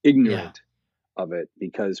to Yeah. ignorant of it,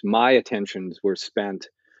 because my attentions were spent.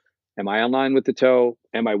 Am I on line with the toe?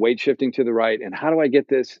 Am I weight shifting to the right? And how do I get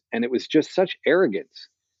this? And it was just such arrogance,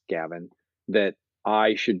 Gavin, that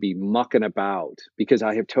I should be mucking about, because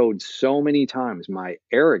I have towed so many times. My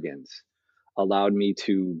arrogance allowed me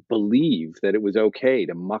to believe that it was okay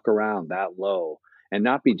to muck around that low and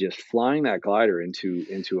not be just flying that glider into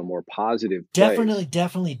a more positive place.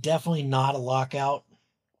 Definitely not a lockout.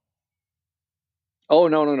 Oh,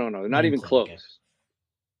 no, no, no, no, Not not even even close. Okay. close.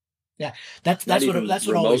 Yeah, Not even that's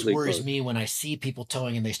what always remotely worries close. me when I see people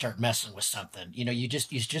towing and they start messing with something. You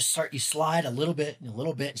just start, you slide a little bit and a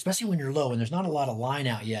little bit, especially when you're low and there's not a lot of line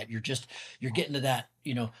out yet. You're getting to that,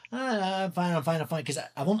 I'm fine. Because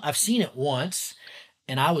I've seen it once,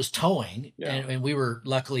 and I was towing, Yeah. and we were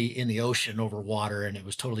luckily in the ocean over water, and it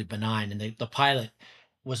was totally benign. And the pilot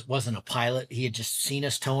wasn't a pilot. He had just seen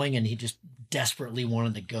us towing, and he just desperately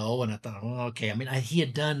wanted to go. And I thought, well, okay. I mean, he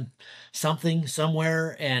had done something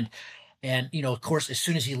somewhere, and of course, as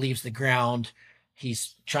soon as he leaves the ground,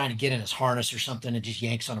 he's trying to get in his harness or something and just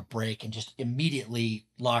yanks on a brake and just immediately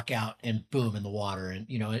lock out and boom in the water. And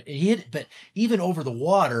he hit, but even over the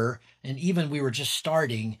water, and even we were just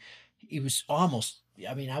starting, he was almost.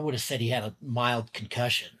 I mean, I would have said he had a mild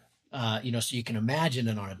concussion. So you can imagine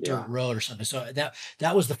it on a dirt Yeah. road or something. So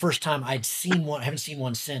that was the first time I'd seen one. I haven't seen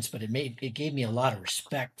one since, but it gave me a lot of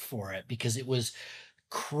respect for it, because it was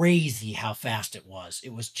crazy how fast it was.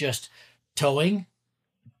 It was just towing,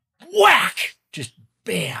 whack, just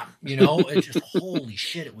bam, it just, holy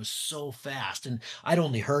shit, it was so fast. And I'd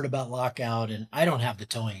only heard about lockout, and I don't have the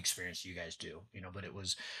towing experience you guys do, but it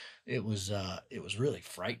was really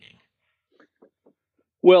frightening.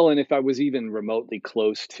 Well, and if I was even remotely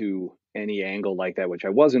close to any angle like that, which I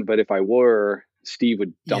wasn't, but if I were, Steve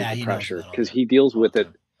would dump Yeah, the he knows pressure about all because that he deals all with the it.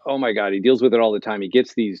 time. Oh my God, he deals with it all the time. He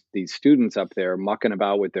gets these students up there mucking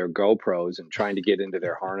about with their GoPros and trying to get into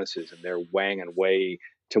their harnesses, and they're wanging way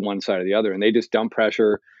to one side or the other, and they just dump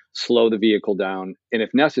pressure, slow the vehicle down, and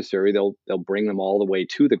if necessary, they'll bring them all the way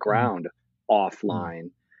to the Mm, ground mm. offline,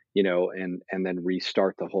 and then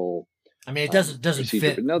restart the whole I mean, it doesn't procedure.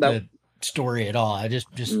 fit But no, that the story at all. I just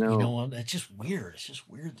no. it's just weird. It's just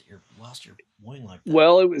weird that you're lost your wing like that.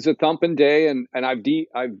 Well, it was a thumping day, and I've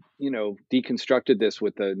deconstructed this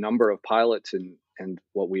with a number of pilots, and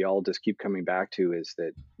what we all just keep coming back to is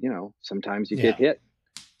that sometimes you get Yeah. hit,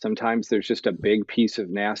 sometimes there's just a big piece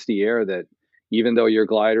of nasty air that, even though your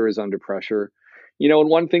glider is under pressure, and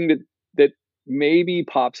one thing that maybe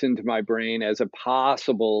pops into my brain as a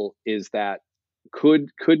possible is that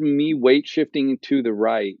could me weight shifting to the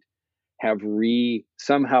right have re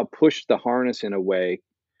somehow pushed the harness in a way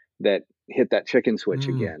that hit that chicken switch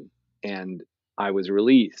Mm, again, and I was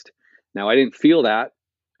released. Now I didn't feel that.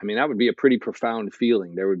 I mean, that would be a pretty profound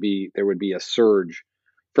feeling. There would be a surge.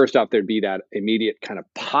 First off, there'd be that immediate kind of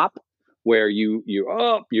pop where you're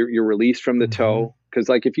released from the hmm. tow, because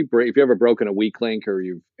like if you ever broken a weak link, or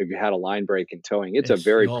if you had a line break in towing, it's a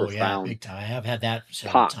very Oh yeah, profound big time. I have had that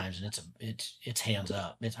several pop. times, and it's hands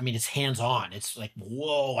up. It's hands on. It's like,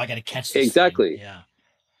 whoa, I got to catch this thing. Exactly. Yeah.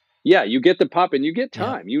 Yeah, you get the pop and you get Yeah.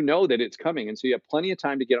 time. You know that it's coming. And so you have plenty of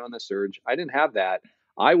time to get on the surge. I didn't have that.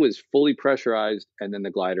 I was fully pressurized, and then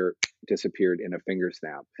the glider disappeared in a finger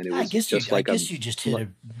snap. And it I was guess you just I like guess you just hit it's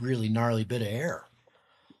a really gnarly bit of air.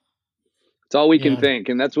 all we can Yeah. think.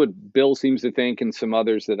 And that's what Bill seems to think, and some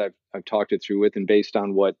others that I've talked it through with. And based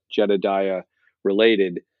on what Jedediah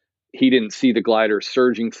related, he didn't see the glider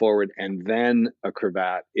surging forward and then a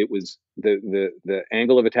cravat. It was the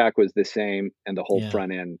angle of attack was the same, and the whole Yeah.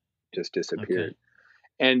 front end just Okay. disappeared.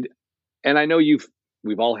 And I know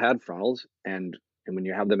we've all had frontals, and when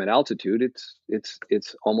you have them at altitude,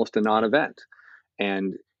 it's almost a Yeah. non-event,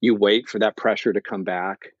 and you wait for that pressure to come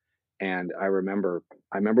back. And I remember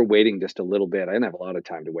waiting just a little bit. I didn't have a lot of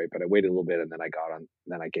time to wait, but I waited a little bit, and then I got on.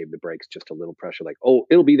 Then I gave the brakes just a little pressure, like, oh,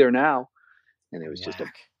 it'll be there now, and it was just a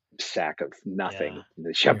Whack. sack of Yeah. nothing. The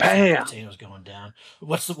You're a sack of shabam. potatoes going down.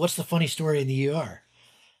 What's the funny story in the ER?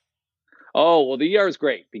 Oh, well, the ER is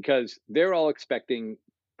great because they're all expecting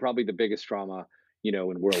probably the biggest trauma,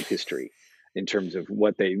 in world history, in terms of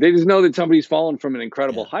what they just know that somebody's fallen from an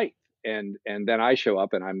incredible Yeah. height. And then I show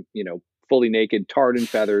up, and I'm, fully naked, tarred and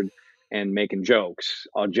feathered, and making jokes,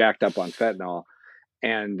 all jacked up on fentanyl.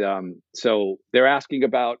 And so they're asking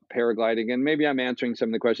about paragliding, and maybe I'm answering some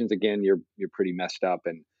of the questions. Again, you're pretty messed up,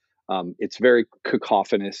 and it's very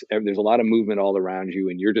cacophonous. There's a lot of movement all around you,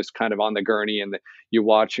 and you're just kind of on the gurney, and you're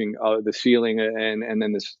watching the ceiling, and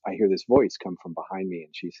then I hear this voice come from behind me,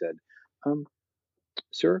 and she said, um,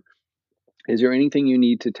 "Sir, is there anything you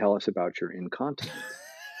need to tell us about your incontinence?"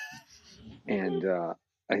 And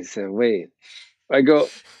I said, "Wait." I go,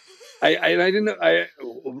 I didn't know.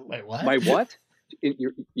 Wait, what? My what?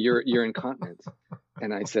 Your incontinence.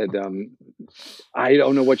 And I said, I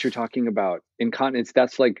don't know what you're talking about. Incontinence,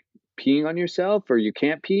 that's like peeing on yourself, or you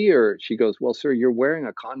can't pee. Or she goes, well, sir, you're wearing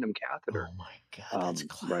a condom catheter Oh my God, that's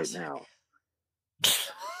right classic. now.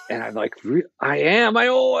 And I'm like, I am. I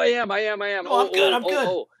am. No, I'm good. I'm good.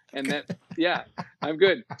 Oh. And then, yeah, I'm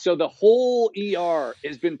good. So the whole ER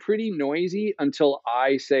has been pretty noisy until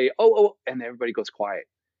I say, oh, and everybody goes quiet.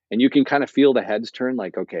 And you can kind of feel the heads turn,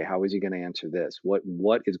 like, okay, how is he going to answer this? What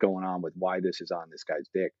is going on with why this is on this guy's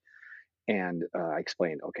dick? And I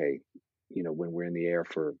explained, okay, when we're in the air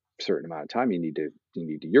for a certain amount of time, you need to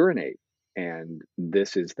urinate, and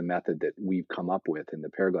this is the method that we've come up with in the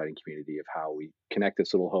paragliding community of how we connect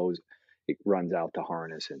this little hose. It runs out the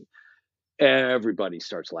harness, and everybody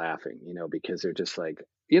starts laughing, because they're just like,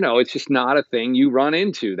 it's just not a thing you run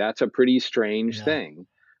into. That's a pretty strange Yeah, thing.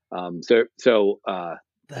 So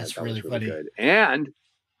that's that really was really funny. good. And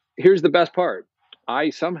here's the best part.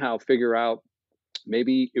 I somehow figure out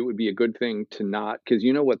maybe it would be a good thing to not, because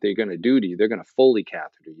you know what they're going to do to you. They're going to Foley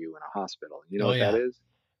catheter you in a hospital. You know Oh what that yeah. is?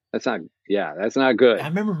 That's not I good.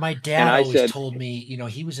 remember my And dad I always said, told me,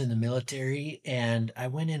 he was in the military, and I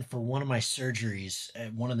went in for one of my surgeries,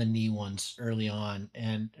 one of the knee ones early on.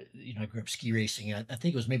 And, I grew up ski racing. I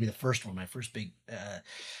think it was maybe the first one, my first big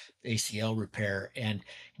ACL repair, and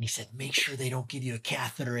he said, make sure they don't give you a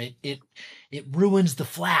catheter. It ruins the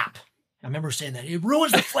flap. I remember saying that it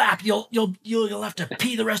ruins the flap. You'll have to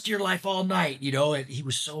pee the rest of your life all night, you know. And he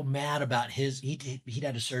was so mad about he'd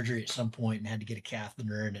had a surgery at some point and had to get a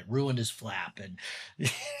catheter, and it ruined his flap. And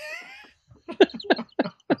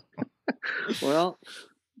Well,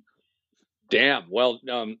 damn. Well,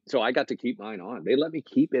 so I got to keep mine on. They let me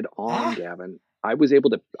keep it on, ah, Gavin. I was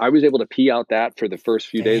able to pee out that for the first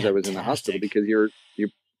few days I was in the hospital fantastic. because you're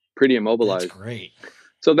pretty That's immobilized. great.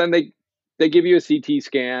 So then they give you a CT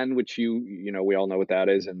scan, which we all know what that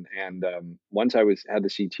is. And once I had the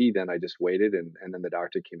CT, then I just waited, and then the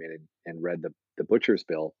doctor came in and read the butcher's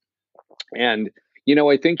bill. And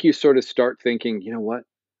I think you sort of start thinking, you know what,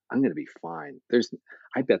 I'm going to be fine.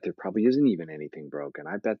 I bet there probably isn't even anything broken.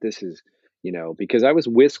 I bet this is, because I was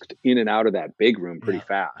whisked in and out of that big room pretty Yeah.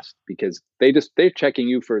 fast because they're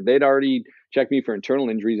checking they'd already checked me for internal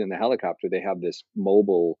injuries in the helicopter. They have this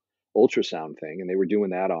mobile ultrasound thing, and they were doing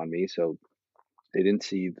that on me. So they didn't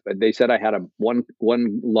see, but they said I had one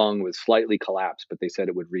lung was slightly collapsed, but they said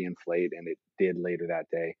it would reinflate, and it did later that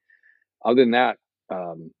day. Other than that,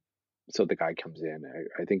 um, so the guy comes in.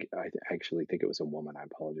 I actually think it was a woman. I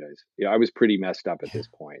apologize. Yeah, I was pretty messed up at Yeah. this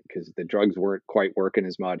point because the drugs weren't quite working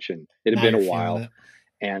as much, and it had Now been a you're feeling while. it.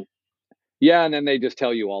 And yeah, and then they just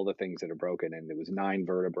tell you all the things that are broken, and it was 9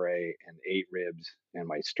 vertebrae and 8 ribs and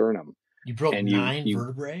my sternum, You broke and you 9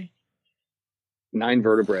 vertebrae. 9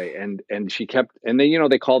 vertebrae, and she kept, and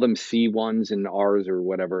they call them C1s and R's or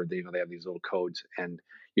whatever. They have these little codes, and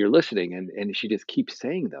you're listening, and she just keeps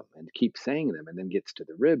saying them and keeps saying them, and then gets to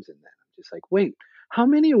the ribs, and then I'm just like, wait, how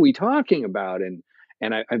many are we talking about? And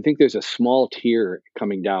I think there's a small tear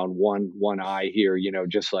coming down one eye here,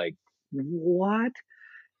 just like, what?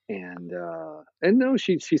 And no,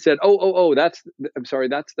 she said, oh, I'm sorry,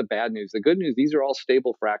 that's the bad news. The good news, these are all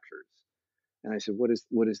stable fractures. And I said, what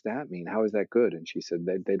does that mean? How is that good? And she said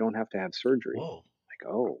they don't have to have surgery. Whoa.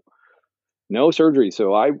 Like, oh, no surgery.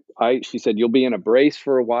 So she said, you'll be in a brace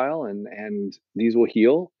for a while, and these will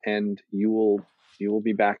heal, and you will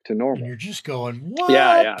be back to And normal. you're just going,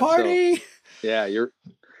 Yeah, what yeah. So party? yeah,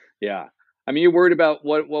 yeah. I mean, you're worried about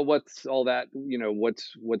what's all that,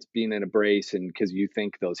 what's being in a brace, and because you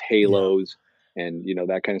think those Yeah. halos and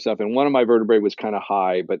that kind of stuff. And one of my vertebrae was kind of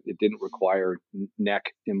high, but it didn't require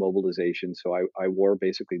neck immobilization. So I wore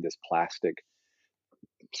basically this plastic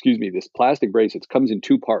brace. It comes in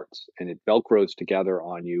two parts, and it velcros together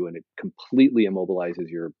on you, and it completely immobilizes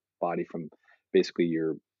your body from basically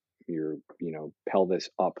your pelvis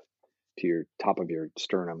up to your top of your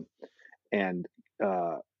sternum. And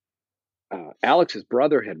uh, Alex's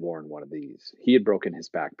brother had worn one of these. He had broken his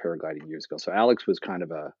back paragliding years ago. So Alex was kind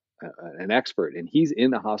of an expert, and he's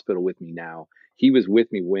in the hospital with me now. He was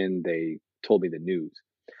with me when they told me the news.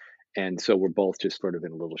 And so we're both just sort of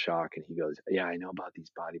in a little shock. And he goes, yeah, I know about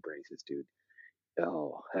these body braces, dude.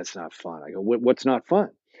 Oh, that's not fun. I go, what's not fun?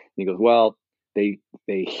 And he goes, well, they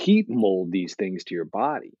heat mold these things to your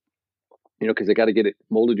body, because they got to get it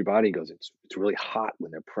molded your body. He goes, it's really hot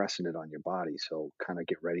when they're pressing it on your body. So kind of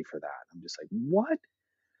get ready for that. I'm just like, what?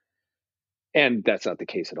 And that's not the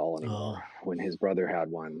case at all anymore. Oh, When his brother had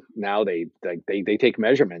one, now they take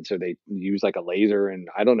measurements, or they use like a laser, and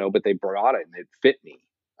I don't know, but they brought it and it fit me.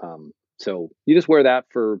 So you just wear that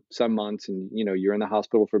for some months, and you're in the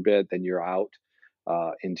hospital for a bit, then you're out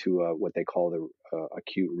into what they call the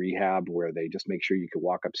acute rehab, where they just make sure you can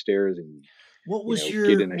walk upstairs and get in a what was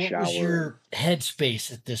shower. And your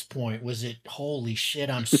headspace at this point? Was it holy shit,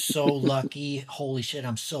 I'm so lucky? Holy shit,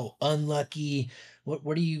 I'm so unlucky.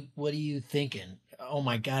 What are you thinking? Oh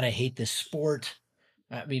my god, I hate this sport.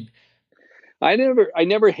 I mean, I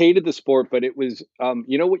never hated the sport, but it was,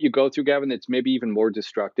 what you go through, Gavin, that's maybe even more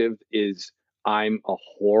destructive is I'm a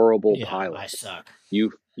horrible yeah, pilot. I suck.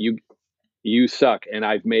 You you you suck, and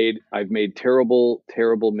I've made terrible,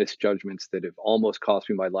 terrible misjudgments that have almost cost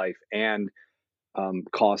me my life, and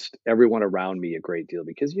cost everyone around me a great deal,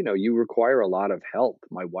 because you require a lot of help.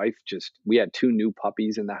 My wife, we had 2 new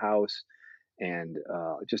puppies in the house, and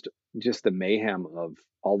just the mayhem of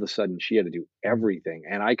all of a sudden she had to do everything,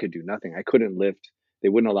 and I could do nothing. I couldn't lift. They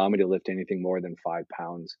wouldn't allow me to lift anything more than 5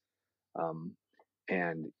 pounds. um,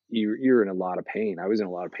 and you're in a lot of pain. I was in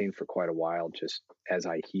a lot of pain for quite a while, just as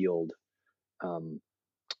I healed. um,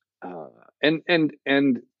 uh,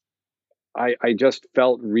 and I just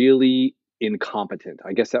felt really incompetent.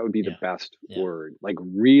 I guess that would be the Yeah, best yeah. word, like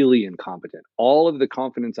really incompetent. All of the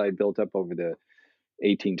confidence I had built up over the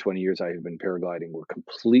 18, 20 years I have been paragliding were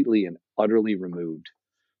completely and utterly removed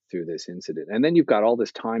through this incident. And then you've got all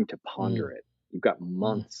this time to ponder Mm, it. You've got mm.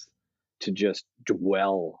 months to just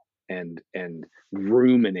dwell and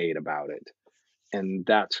ruminate about it. And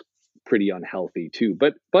that's pretty unhealthy too.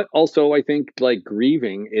 But also I think like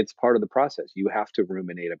grieving, it's part of the process. You have to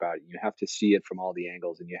ruminate about it. You have to see it from all the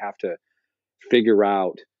angles, and you have to figure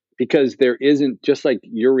out, because there isn't, just like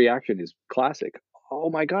your reaction is classic. Oh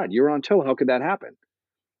my God, you're on tow. How could that happen?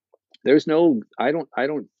 There's no, I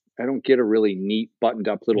don't get a really neat buttoned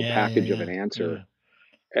up little Yeah, yeah, package of an yeah, answer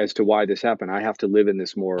yeah. as to why this happened. I have to live in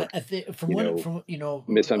this I, more, I think you know, from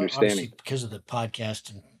misunderstanding. obviously because of the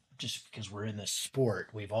podcast and just because we're in this sport,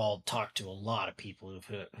 we've all talked to a lot of people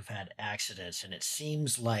who've had accidents, and it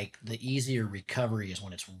seems like the easier recovery is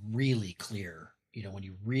when it's really clear. When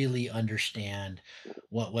you really understand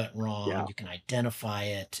what went wrong, Yeah. you can identify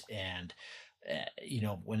it, and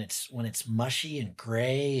when it's mushy and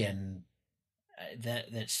gray, and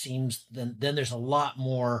that seems, then there's a lot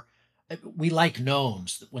more. We like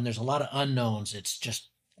knowns. When there's a lot of unknowns, it's just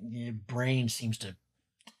your brain seems to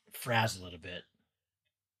frazzle it a bit.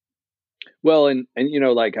 Well, and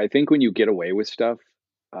like I think when you get away with stuff,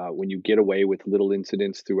 when you get away with little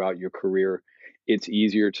incidents throughout your career, it's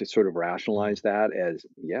easier to sort of Mm, rationalize that as,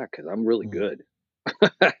 yeah, because I'm really mm. good.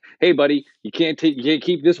 Hey, buddy, you can't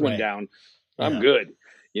keep this one Right. down. I'm Yeah. good.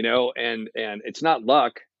 And it's not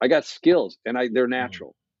luck. I got skills, and they're Mm,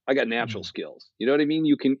 natural. I got natural mm, skills. You know what I mean?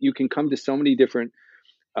 You can come to so many different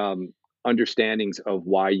um, understandings of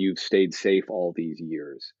why you've stayed safe all these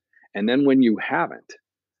years, and then when you haven't,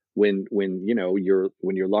 when when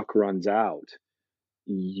your luck runs out,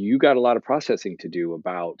 you got a lot of processing to do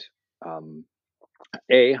about um,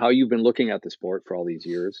 a how you've been looking at the sport for all these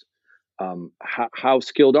years. How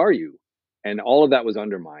skilled are you? And all of that was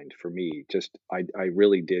undermined for me. Just I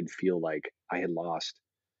really did feel like I had lost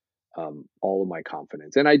all of my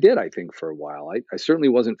confidence, and I did. I think for a while, I certainly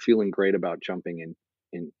wasn't feeling great about jumping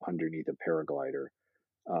in underneath a paraglider.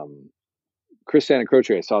 Um, Chris Santa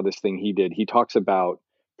Croce, I saw this thing he did. He talks about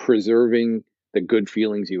preserving the good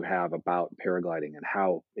feelings you have about paragliding and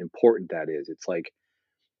how important that is. It's like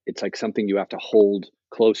something you have to hold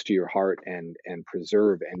close to your heart and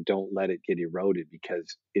preserve, and don't let it get eroded,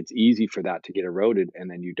 because it's easy for that to get eroded, and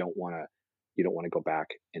then you don't want to go back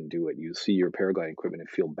and do it. You see your paragliding equipment and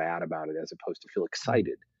feel bad about it as opposed to feel mm,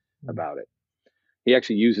 excited mm, about it. He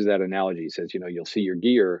actually uses that analogy. He says, you'll see your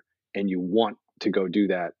gear and you want to go do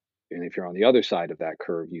that. And if you're on the other side of that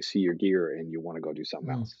curve, you see your gear and you want to go do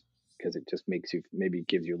something mm. else, because it just makes you, maybe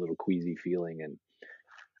gives you a little queasy feeling. And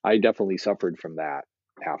I definitely suffered from that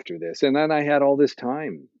after this. And then I had all this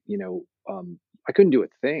time, I couldn't do a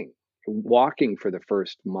thing. Walking for the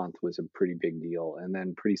first month was a pretty big deal. And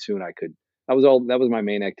then pretty soon that was my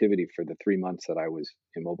main activity for the 3 months that I was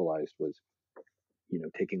immobilized, was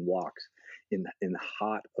taking walks in the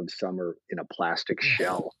hot of summer in a plastic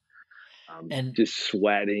shell, and just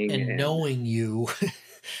sweating. and And knowing you,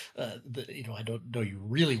 I don't know you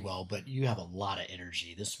really well, but you have a lot of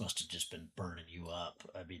energy. This must have just been burning you up.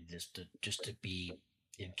 I mean, just to be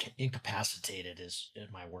incapacitated is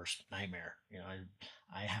my worst nightmare.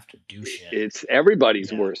 I have to do shit. it's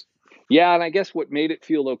everybody's Yeah. worst. Yeah, and I guess what made it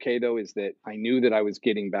feel okay though is that I knew that I was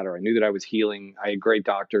getting better. I knew that I was healing. I had great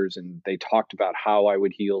doctors, and they talked about how I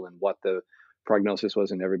would heal and what the prognosis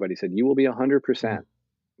was, and everybody said you will be 100%. Mm,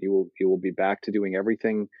 You will be back to doing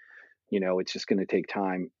everything. It's just going to take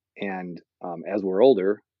time. And as we're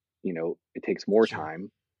older, it takes more sure.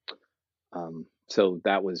 time. So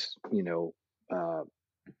that was,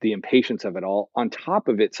 the impatience of it all. On top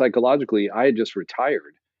of it, psychologically, I had just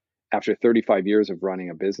retired after 35 years of running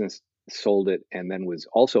a business, sold it, and then was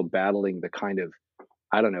also battling the kind of,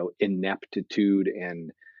 I don't know, ineptitude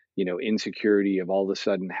and, insecurity of all of a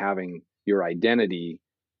sudden having your identity,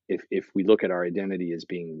 if we look at our identity as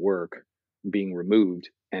being work, being removed,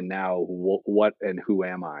 and now what and who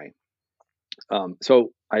am I?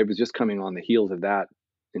 So I was just coming on the heels of that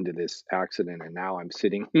into this accident, and now I'm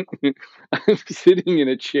sitting, I'm sitting in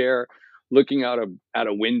a chair, looking out at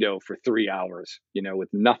a window for 3 hours, with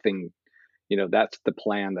nothing. That's the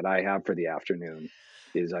plan that I have for the afternoon.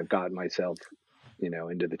 Is I've gotten myself,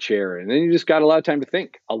 into the chair, and then you just got a lot of time to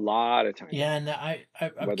think, a lot of time to Yeah, think,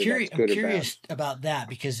 and I'm whether curious. that's I'm good or bad. curious about that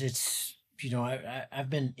because it's I've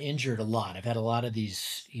been injured a lot. I've had a lot of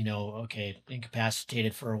these okay,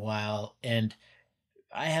 incapacitated for a while, and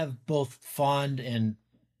I have both fond and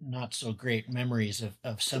not so great memories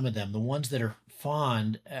of some of them. The ones that are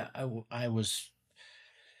fond, I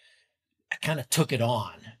kind of took it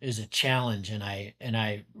on as a challenge, and I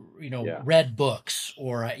Yeah. read books,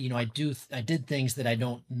 or I did things that I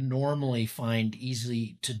don't normally find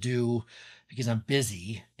easy to do because I'm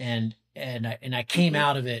busy, and I came Hmm.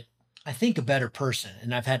 out of it I think, a better person.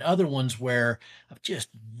 And I've had other ones where I've just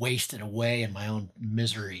wasted away in my own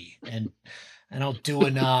misery, and I don't do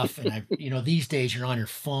enough. And these days you're on your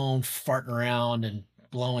phone farting around and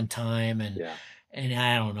blowing time, Yeah. and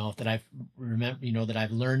I don't know if that I've remember, that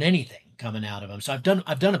I've learned anything coming out of them. So I've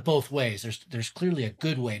done it both ways. There's clearly a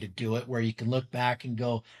good way to do it where you can look back and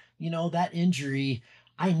go, that injury,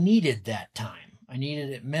 I needed that time. I needed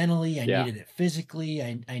it mentally. I Yeah. needed it physically.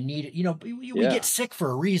 I needed, we get Yeah. sick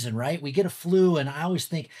for a reason, right? We get a flu, and I always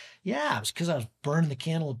think, yeah, it was because I was burning the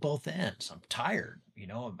candle at both ends. I'm tired.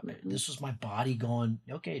 Hmm. This was my body going,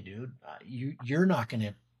 okay, dude, you're not going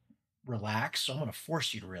to relax, so I'm going to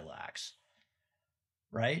force you to relax,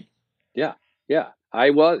 right? Yeah. Yeah.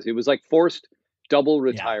 It was like forced double Yeah.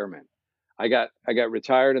 retirement. I got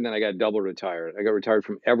retired, and then I got double retired. I got retired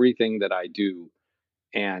from everything that I do.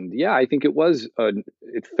 And yeah, I think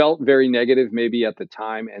it felt very negative maybe at the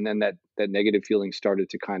time. And then that negative feeling started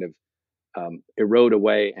to kind of erode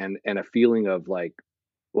away, and a feeling of like,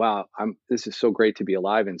 wow, this is so great to be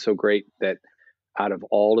alive, and so great that out of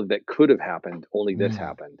all of that could have happened, only this Mm,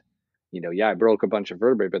 happened. Yeah, I broke a bunch of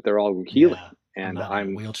vertebrae, but they're all healing. yeah. I'm And not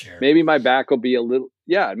in a wheelchair. maybe my back will be a little,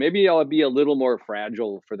 yeah, maybe I'll be a little more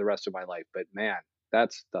fragile for the rest of my life. But man,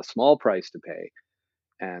 that's the small price to pay.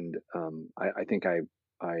 And I think I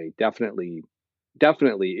definitely,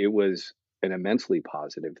 it was an immensely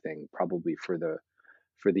positive thing, probably for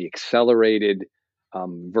the accelerated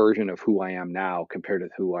version of who I am now compared to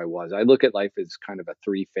who I was. I look at life as kind of a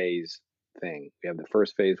three-phase thing. We have the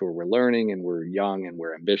first phase where we're learning and we're young and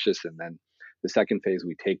we're ambitious, and then the second phase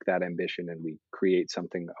we take that ambition and we create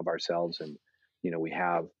something of ourselves, and we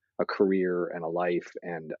have a career and a life,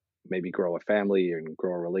 and maybe grow a family and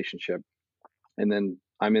grow a relationship. And then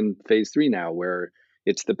I'm in phase three now, where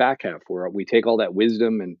it's the back half, where we take all that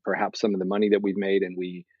wisdom and perhaps some of the money that we've made, and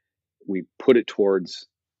we put it towards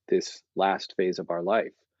this last phase of our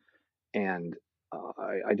life. And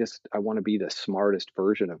I want to be the smartest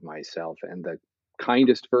version of myself, and the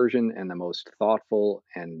kindest version, and the most thoughtful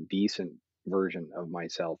and decent version of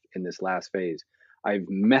myself in this last phase. I've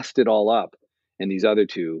messed it all up in these other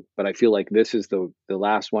two, but I feel like this is the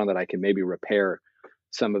last one that I can maybe repair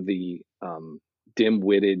some of the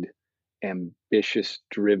dim-witted, ambitious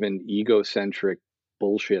driven, egocentric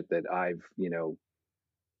bullshit that I've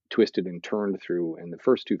twisted and turned through in the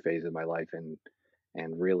first two phases of my life, and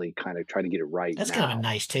really kind of try to get it right That's kind of a now.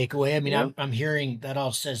 nice takeaway. I mean, You know? I'm hearing that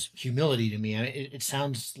all says humility to me. I mean, it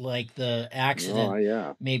sounds like the Oh accident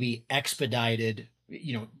yeah. maybe expedited.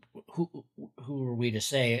 Who who are we to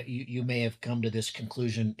say? You may have come to this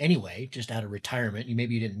conclusion anyway, just out of retirement.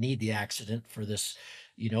 Maybe you didn't need the accident for this,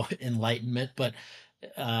 enlightenment, but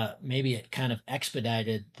maybe it kind of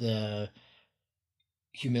expedited the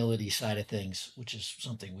humility side of things, which is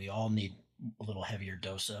something we all need a little heavier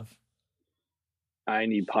dose of. I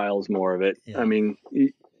need piles more of it. I Yeah. mean,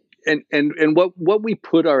 and what we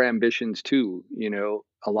put our ambitions to,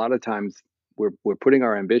 a lot of times we're putting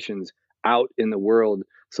our ambitions out in the world,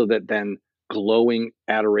 so that then glowing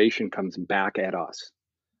adoration comes back at us,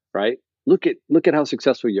 right? Look at how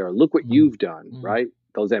successful you are. Look what Mm, you've done, mm, right?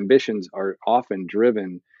 Those ambitions are often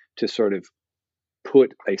driven to sort of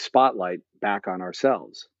put a spotlight back on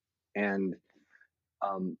ourselves. And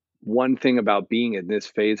one thing about being in this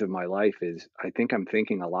phase of my life is I think I'm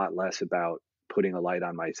thinking a lot less about putting a light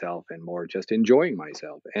on myself, and more just enjoying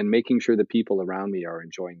myself, and making sure the people around me are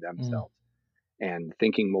enjoying mm, themselves, and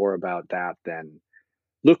thinking more about that than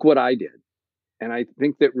look what I did. And I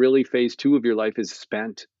think that really phase two of your life is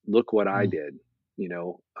spent. Look what I mm. did.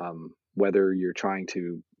 Whether you're trying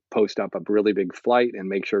to post up a really big flight and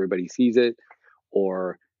make sure everybody sees it,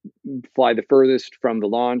 or fly the furthest from the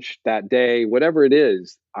launch that day, whatever it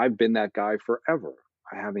is, I've been that guy forever,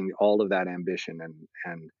 having all of that ambition.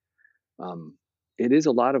 And um, it is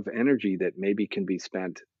a lot of energy that maybe can be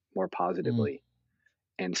spent more Mm. positively.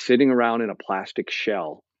 And sitting around in a plastic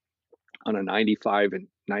shell on a 95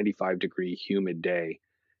 degree humid day,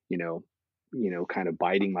 you know, kind of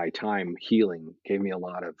biding my time healing, gave me a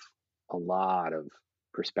lot of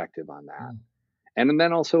perspective on that. Mm. And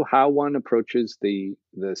then also how one approaches the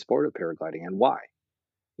sport of paragliding, and why.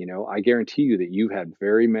 I guarantee you that you've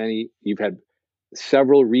had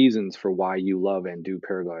several reasons for why you love and do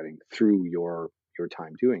paragliding through your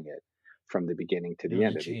time doing it, from the beginning to the Yeah,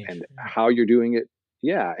 end they of it, change. and Yeah. how you're doing it.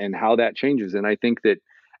 Yeah, and how that changes. And I think that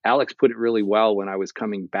Alex put it really well when I was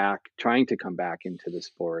trying to come back into the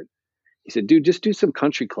sport. He said, dude, just do some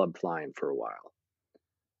country club flying for a while.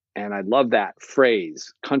 And I love that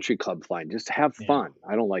phrase, country club flying. Just have Yeah. fun.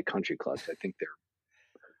 I don't like country clubs. I think they're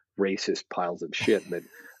racist piles of shit. But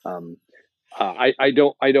I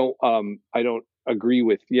don't agree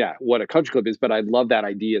with, yeah, what a country club is, but I love that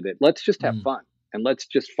idea that let's just have Mm. fun and let's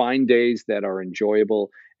just find days that are enjoyable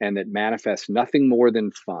and that manifest nothing more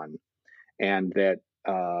than fun, and that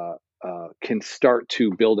can start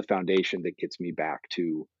to build a foundation that gets me back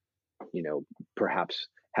to, perhaps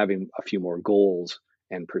having a few more goals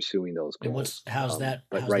and pursuing those And goals. But how's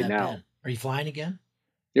right that now, been? Are you flying again?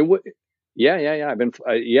 it would, yeah, yeah, yeah. I've been,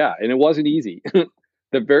 yeah, and it wasn't easy.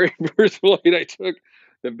 The very first flight I took,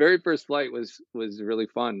 the very first flight was really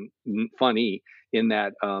funny in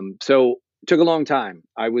that. So it took a long time.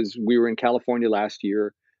 We were in California last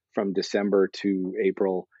year from December to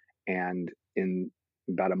April, and in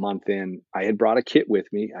about a month in, I had brought a kit with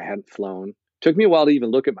me. I hadn't flown. Took me a while to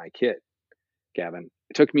even look at my kit, Gavin.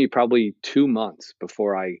 It took me probably 2 months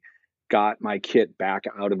before I got my kit back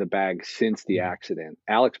out of the bag since the Mm. accident.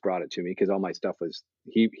 Alex brought it to me because all my stuff was,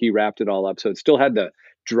 he wrapped it all up. So it still had the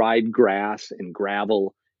dried grass and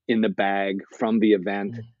gravel in the bag from the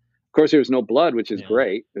event. Mm. Of course, there was no blood, which is Yeah.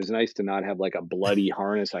 great. It was nice to not have like a bloody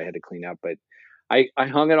harness I had to clean up, but I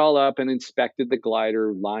hung it all up and inspected the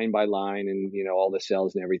glider line by line and, all the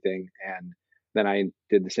cells and everything. And then I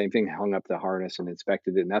did the same thing, hung up the harness and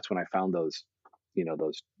inspected it. And that's when I found those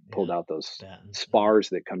pulled Yeah. out those Battens. Yeah. spars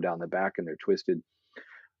that come down the back and they're twisted.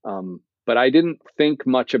 But I didn't think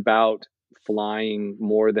much about flying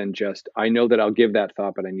more than just, I know that I'll give that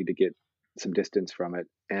thought, but I need to get some distance from it.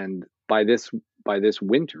 And by this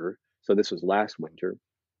winter, so this was last winter,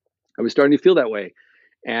 I was starting to feel that way.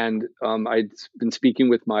 And I'd been speaking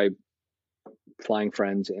with my flying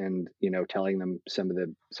friends and, telling them some of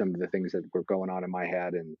the things that were going on in my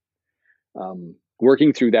head, and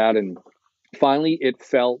working through that. And finally it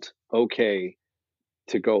felt okay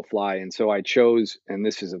to go fly. And so I chose, and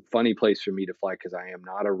this is a funny place for me to fly because I am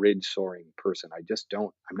not a ridge soaring person.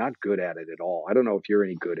 I'm not good at it at all. I don't know if you're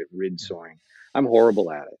any good at ridge Yeah. soaring. I'm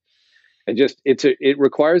horrible at it. It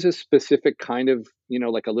requires a specific kind of,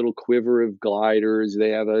 like a little quiver of gliders. They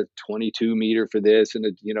have a 22 meter for this, and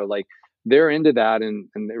like they're into that, and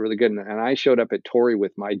they're really good. And I showed up at Torrey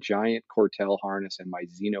with my giant Cortel harness and my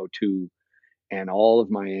Xeno 2 and all of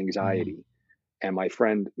my Mm. anxiety. And my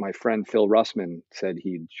friend Phil Russman said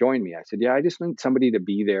he'd join me. I said, yeah, I just need somebody to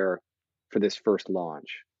be there for this first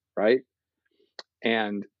launch, right?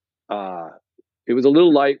 And uh, it was a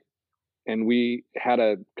little light, and we had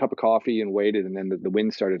a cup of coffee and waited, and then the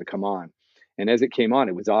wind started to come on. And as it came on,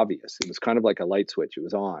 it was obvious. It was kind of like a light switch. It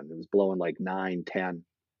was on. It was blowing like 9, 10.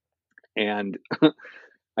 And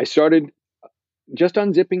I started just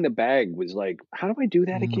unzipping the bag was like, how do I do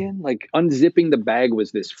that Mm. again? Like unzipping the bag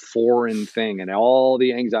was this foreign thing, and all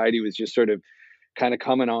the anxiety was just sort of kind of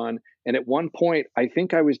coming on. And at one point, I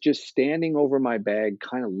think I was just standing over my bag,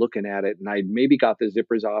 kind of looking at it, and I'd maybe got the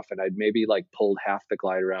zippers off, and I'd maybe like pulled half the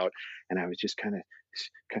glider out, and I was just kind of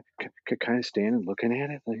standing looking at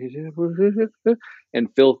it, like, and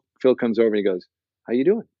Phil comes over and he goes, "How you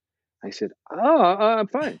doing?" I said, "Oh, I'm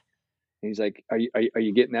fine." And he's like, are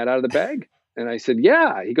you getting that out of the bag? And I said,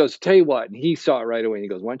 yeah. He goes, tell you what. And he saw it right away. And he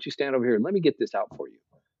goes, why don't you stand over here and let me get this out for you?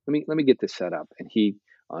 Let me get this set up. And he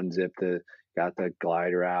unzipped got the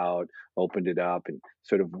glider out, opened it up, and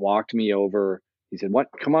sort of walked me over. He said, what?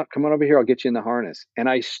 Come on over here. I'll get you in the harness. And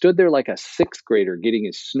I stood there like a sixth grader getting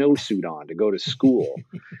his snowsuit on to go to school.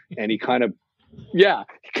 And he kind of, yeah,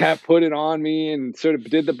 he kind of put it on me and sort of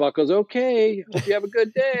did the buckles. Okay, hope you have a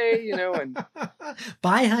good day, and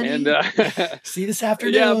Bye, and honey. See you this yeah,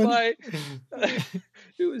 afternoon. but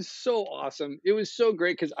it was so awesome. It was so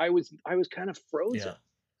great because I was kind of frozen.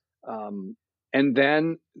 Yeah. Um, and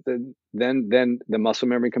then the muscle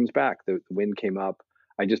memory comes back. The wind came up.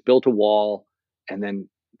 I just built a wall, and then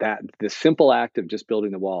the simple act of just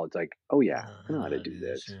building the wall. It's like, oh yeah, I I know know how how to to do do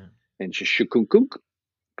this. this. Yeah. And shukunk,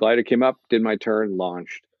 glider came up, did my turn,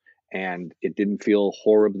 launched, and it didn't feel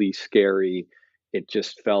horribly scary. It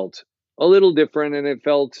just felt a little different, and it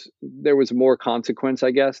felt there was more consequence,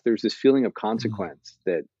 I guess. There's this feeling of Mm. consequence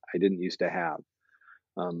that I didn't used to have.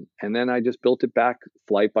 And then I just built it back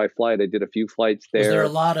flight by flight. I did a few flights Was there a there.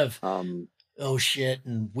 lot of Um, oh shit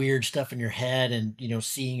and weird stuff in your head and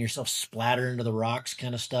seeing yourself splatter into the rocks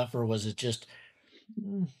kind of stuff, or was it just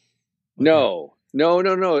mm, okay? no, no,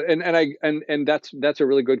 no, no. And that's a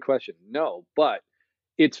really good question. No, but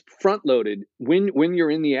it's front loaded. When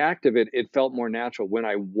you're in the act of it, it felt more natural. When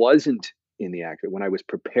I wasn't in the act of it, when I was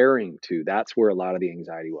preparing to, that's where a lot of the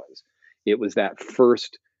anxiety was. It was that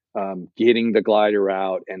first getting the glider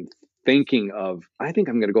out and thinking of, I think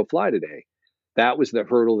I'm going to go fly today. That was the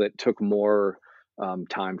hurdle that took more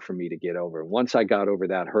time for me to get over. Once I got over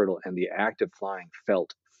that hurdle and the act of flying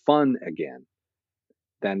felt fun again,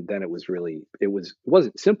 then it was really, it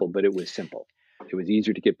wasn't simple, but it was simple. It was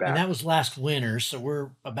easier to get And back. that was last winter, so we're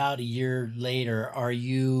about a year later. Are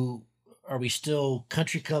we still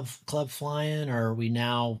country club flying, or are we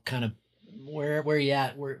now kind of where you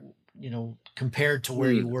at? Where, compared to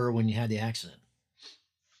where you Hmm. were when you had the accident?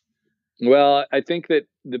 Well, I think that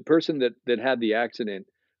the person that had the accident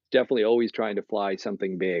definitely always trying to fly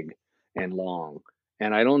something big and long,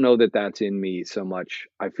 and I don't know that that's in me so much.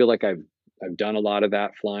 I feel like I've done a lot of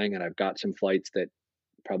that flying, and I've got some flights that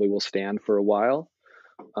probably will stand for a while.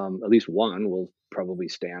 At least one will probably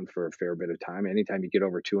stand for a fair bit of time. Anytime you get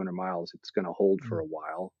over 200 miles, it's going to hold for Mm. a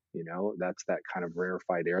while. That's that kind of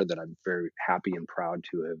rarefied air that I'm very happy and proud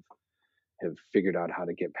to have figured out how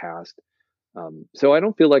to get past. So I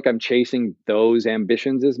don't feel like I'm chasing those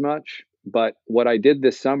ambitions as much. But what I did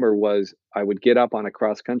this summer was I would get up on a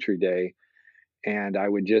cross country day and I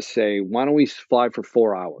would just say, "Why don't we fly for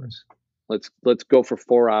 4 hours? Let's go for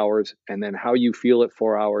 4 hours, and then how you feel at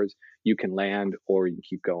 4 hours, you can land or you can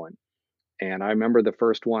keep going." And I remember the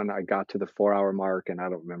first one, I got to the 4 hour mark, and I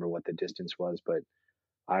don't remember what the distance was, but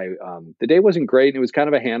the day wasn't great. And it was kind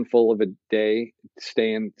of a handful of a day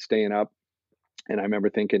staying up. And I remember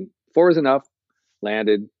thinking, four is enough,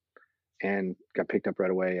 landed and got picked up right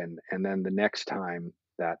away. And then the next time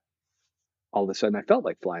that all of a sudden I felt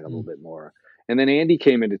like flying a little Mm. bit more. And then Andy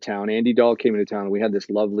came into town. Andy Dahl came into town. And we had this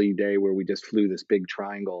lovely day where we just flew this big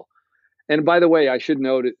triangle. And by the way, I should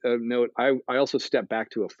note I also stepped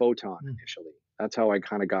back to a photon Mm. initially. That's how I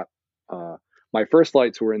kind of got. Uh, my first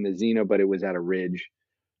flights were in the Xeno, but it was at a ridge.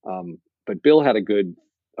 But Bill had a good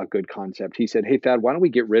concept. He said, "Hey Thad, why don't we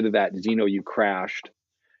get rid of that Xeno you crashed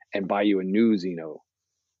and buy you a new Xeno?"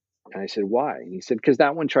 And I said, "Why?" And he said, "Because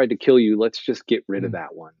that one tried to kill you. Let's just get rid of Mm.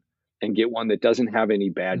 that one and get one that doesn't have any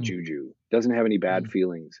bad Mm. juju, doesn't have any bad Mm.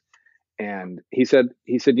 feelings." And he said,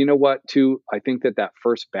 "You know what, too? I think that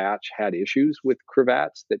first batch had issues with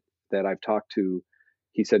cravats that I've talked to."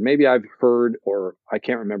 He said, "Maybe I've heard, or I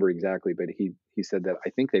can't remember exactly, but he said that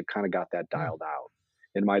I think they've kind of got that Mm. dialed out.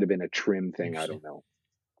 It might have been a trim thing. I Interesting. don't know."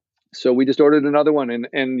 So we just ordered another one,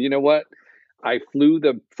 and you know what? I flew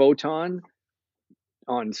the Photon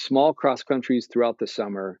on small cross countries throughout the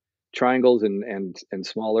summer, triangles and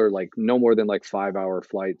smaller, like no more than like 5 hour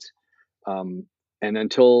flights. Um, and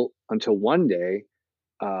until one day,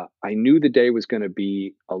 I knew the day was going to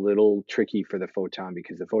be a little tricky for the Photon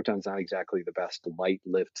because the Photon's not exactly the best light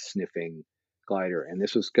lift sniffing glider, and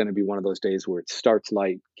this was going to be one of those days where it starts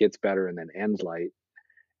light, gets better, and then ends light.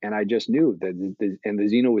 And I just knew that the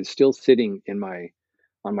Xeno was still sitting in my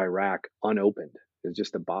on my rack unopened. It was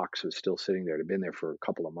just the box was still sitting there. It had been there for a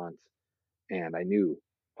couple of months, and I knew,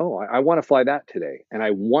 oh, I want to fly that today, and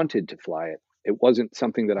I wanted to fly it. It wasn't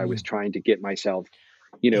something that I was Mm. trying to get myself,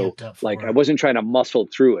 you know, Amped up like I for. wasn't trying to muscle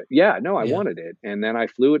through it. Yeah, no, I Yeah. wanted it, and then I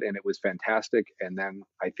flew it, and it was fantastic. And then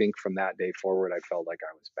I think from that day forward, I felt like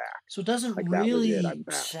I was back. So it doesn't Like that was it. really I'm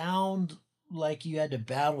back. sound like you had to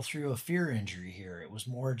battle through a fear injury here. It was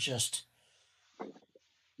more just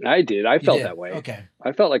I did. I you felt did. that way. Okay.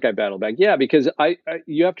 I felt like I battled back. Yeah, because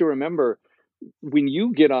you have to remember when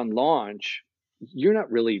you get on launch, you're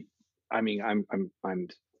not really. I mean, I'm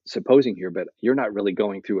supposing here, but you're not really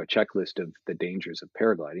going through a checklist of the dangers of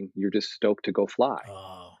paragliding. You're just stoked to go fly.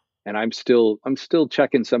 Oh, And I'm still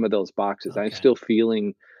checking some of those boxes. I'm okay. still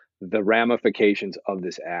feeling the ramifications of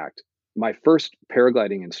this act. My first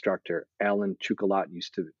paragliding instructor, Alan Chukalat,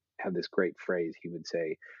 used to have this great phrase. He would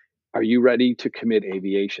say, "Are you ready to commit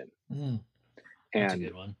aviation?" Mm, that's a And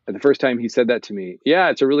good one. the first time he said that to me, yeah,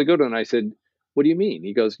 it's a really good one. I said, "What do you mean?"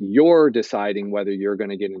 He goes, "You're deciding whether you're going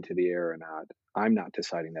to get into the air or not. I'm not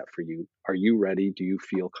deciding that for you. Are you ready? Do you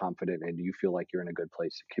feel confident? And do you feel like you're in a good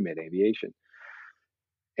place to commit aviation?"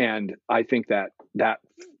 And I think that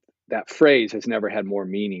phrase has never had more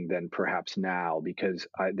meaning than perhaps now because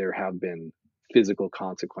there have been physical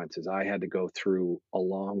consequences. I had to go through a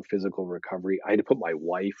long physical recovery. I had to put my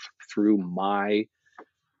wife through my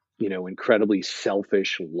incredibly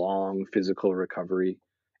selfish, long physical recovery.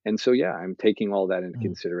 And so, yeah, I'm taking all that into Mm,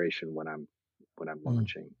 consideration when I'm mm,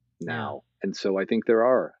 launching yeah. now. And so I think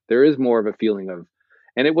there is more of a feeling of,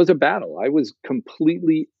 and it was a battle. I was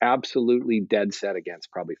completely, absolutely dead set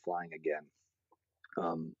against probably flying again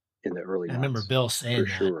in the early I remember months Bill for saying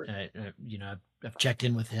that. sure. I've checked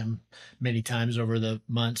in with him many times over the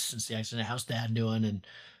months since the accident. How's Dad doing? And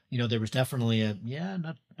there was definitely a yeah,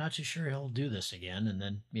 not too sure he'll do this again. And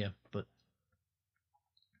then yeah, but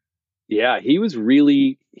Yeah,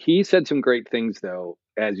 he said some great things though.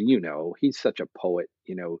 As you know, he's such a poet.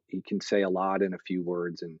 He can say a lot in a few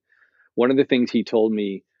words. And one of the things he told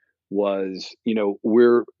me was,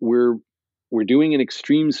 we're doing an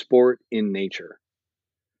extreme sport in nature,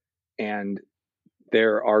 and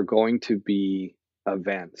there are going to be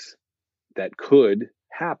events that could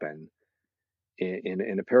happen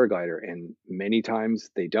in a paraglider, and many times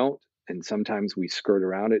they don't, and sometimes we skirt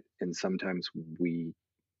around it, and sometimes we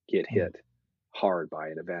get Mm. hit hard by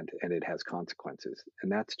an event and it has consequences.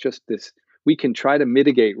 And that's just this, we can try to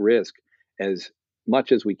mitigate risk as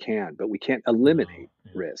much as we can, but we can't No. eliminate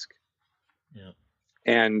Yeah. risk. Yeah.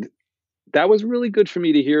 And that was really good for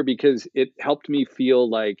me to hear, because it helped me feel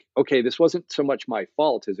like, okay, this wasn't so much my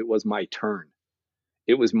fault as it was my turn.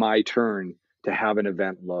 It was my turn to have an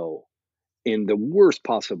event low in the worst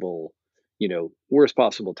possible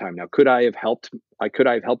time. Now, could I have helped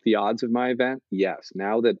the odds of my event? Yes.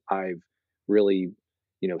 Now that I've really,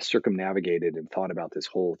 circumnavigated and thought about this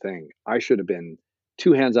whole thing, I should have been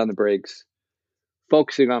two hands on the brakes,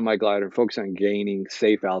 focusing on my glider, focusing on gaining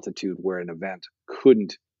safe altitude where an event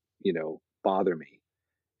couldn't, bother me.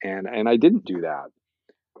 And I didn't do that.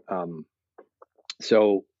 Um,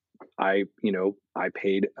 so I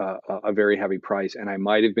paid a very heavy price, and I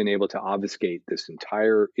might have been able to obfuscate this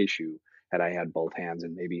entire issue had I had both hands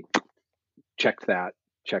and maybe checked that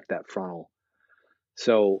checked that frontal.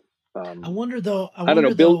 So I um, wonder though. I I don't know,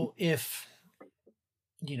 wonder Bill. though if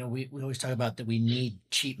we always talk about that we need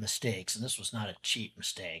cheap mistakes, and this was not a cheap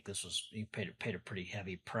mistake. This was you paid a pretty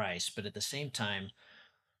heavy price, but at the same time,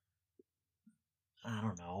 I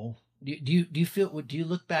don't know. Do you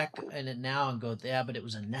look back at it now and go, yeah, but it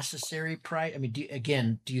was a necessary price? I mean,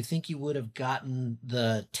 do you think you would have gotten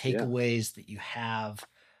the Yeah, takeaways that you have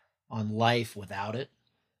on life without it?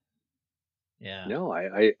 Yeah. no,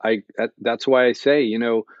 that's why I say,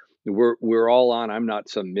 we're all on. I'm not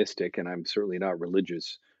some mystic, and I'm certainly not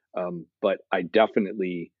religious, but I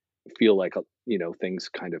definitely feel like things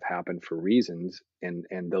kind of happen for reasons,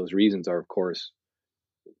 and those reasons are, of course,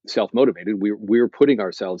 self-motivated. We're putting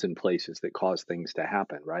ourselves in places that cause things to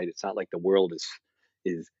happen, right? It's not like the world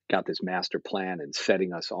is got this master plan and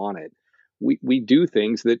setting us on it. We do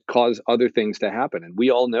things that cause other things to happen, and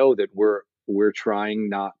we all know that we're trying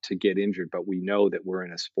not to get injured, but we know that we're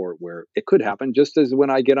in a sport where it could happen. Just as when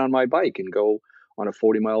I get on my bike and go on a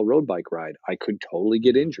 40-mile road bike ride, I could totally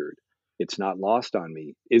get Yeah. injured. It's not lost on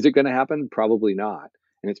me. Is it going to happen? Probably not.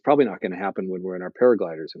 And it's probably not going to happen when we're in our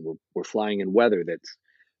paragliders and we're flying in weather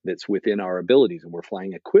that's within our abilities, and we're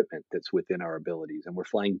flying equipment that's within our abilities, and we're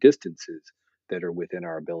flying distances that are within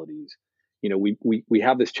our abilities. We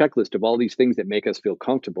have this checklist of all these things that make us feel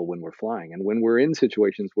comfortable when we're flying, and when we're in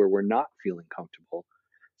situations where we're not feeling comfortable,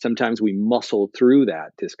 sometimes we muscle through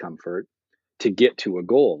that discomfort to get to a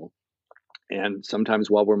goal. And sometimes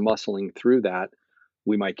while we're muscling through that,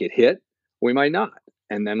 we might get hit, we might not,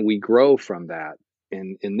 and then we grow from that.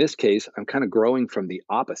 And in this case, I'm kind of growing from the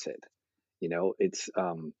opposite. It's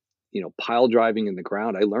pile driving in the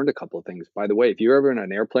ground. I learned a couple of things. By the way, if you're ever in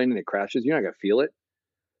an airplane and it crashes, you're not gonna feel it.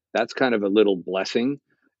 That's kind of a little blessing.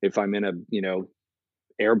 If I'm in a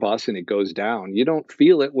Airbus and it goes down, you don't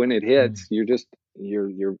feel it when it Mm. hits. You're just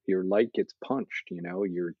your light gets punched.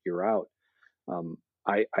 You're out.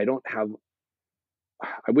 I don't have.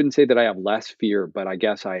 I wouldn't say that I have less fear, but I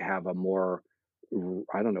guess I have a more,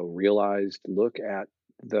 I don't know, realized look at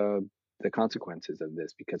the the consequences of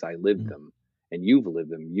this, because I lived Mm. them and you've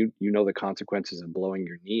lived them. You know the consequences of blowing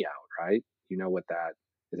your knee out, right? You know what that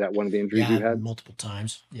is. That one of the injuries you Yeah, had? multiple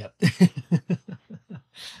times. Yep.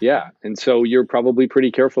 Yeah, and so you're probably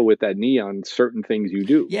pretty careful with that knee on certain things you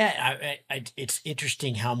do. Yeah, it's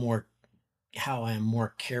interesting how I am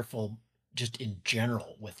more careful just in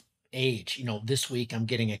general with age. This week I'm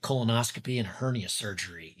getting a colonoscopy and a hernia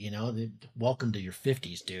surgery. Welcome to your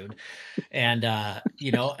 50s, dude. And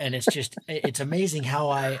and it's amazing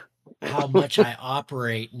how much I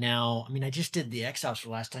operate now. I mean, I just did the X-Ops for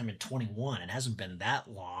the last time in 21. It hasn't been that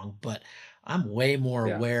long, but I'm way more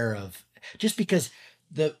Yeah, aware of, just because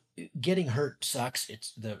the getting hurt sucks.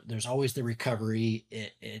 There's always the recovery.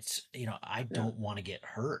 It's I yeah, don't want to get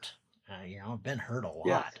hurt. I've been hurt a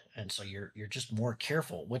yes, lot, and so you're just more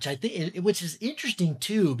careful, which I think, which is interesting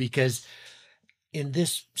too, because in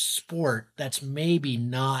this sport, that's maybe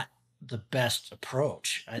not the best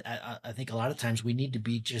approach. I think a lot of times we need to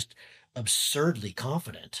be just absurdly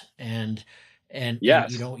confident, and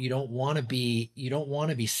yes. you don't want to be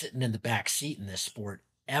sitting in the back seat in this sport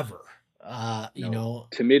ever. No,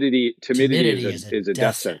 timidity Timidity is a is a death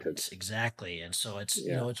death sentence. sentence, exactly. And so it's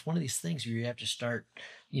Yeah, it's one of these things where you have to start.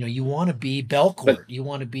 You want to be but Belcourt. You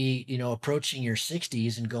want to be approaching your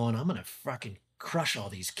 60s and going, I'm gonna fucking crush all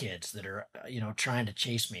these kids that are trying to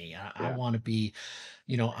chase me. I yeah. want to be,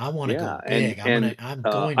 I want to Yeah, go and big. and I'm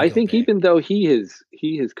going to I go think big. even though he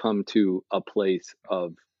has come to a place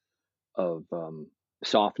of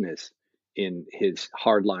softness in his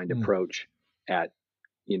hardlined Mm. approach at,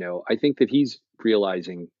 I think that he's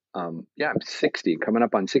realizing, I'm 60, coming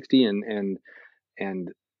up on 60, and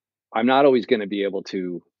I'm not always going to be able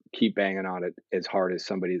to keep banging on it as hard as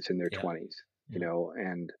somebody that's in their Yeah. 20s, Yeah.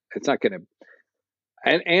 and it's not going to.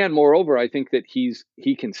 And moreover, I think that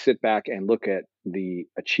he can sit back and look at the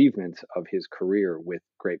achievements of his career with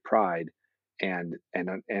great pride, and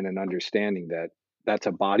an understanding that that's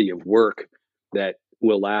a body of work that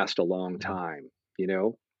will last a long Mhm. time.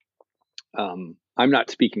 I'm not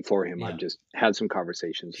speaking for him. I've Yeah. just had some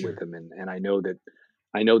conversations with Sure. him, and I know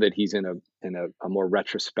that he's in a more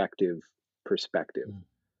retrospective perspective Mm.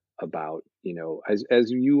 about,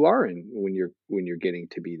 as you are in when you're getting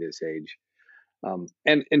to be this age.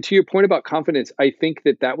 And to your point about confidence, I think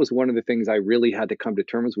that was one of the things I really had to come to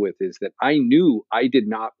terms with, is that I knew I did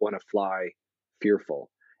not want to fly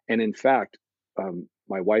fearful. And in fact,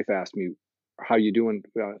 my wife asked me, "How you doing?"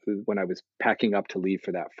 When I was packing up to leave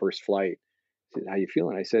for that first flight. She said, "How you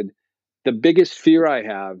feeling?" I said, "The biggest fear I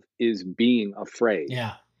have is being afraid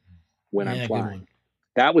Yeah. when I'm Yeah. Good flying." one.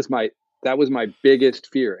 That was my that was my biggest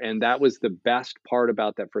fear, and that was the best part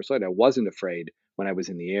about that first flight. I wasn't afraid when I was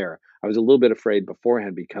in the air. I was a little bit afraid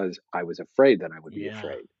beforehand because I was afraid that I would be Yeah.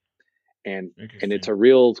 afraid. And it's Interesting. a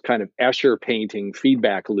real kind of Escher painting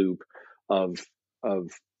feedback loop of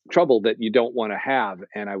of trouble that you don't want to have.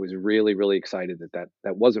 And I was really, really excited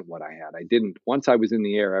that wasn't what I had. I didn't Once I was in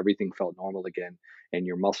the air, everything felt normal again, and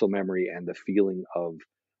your muscle memory and the feeling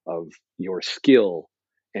of your skill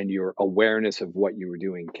and your awareness of what you were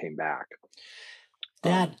doing came back.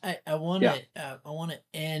 Dad, Um, I want yeah. to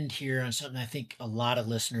end here on something I think a lot of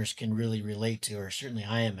listeners can really relate to, or certainly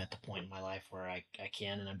I am at the point in my life where I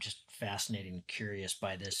can, and I'm just fascinated and curious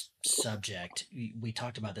by this subject. We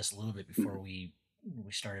talked about this a little bit before Mhm.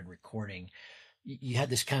 we started recording. You had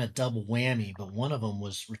this kind of double whammy, but one of them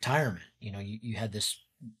was retirement. You had this,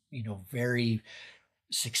 very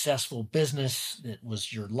successful business that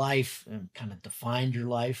was your life and kind of defined your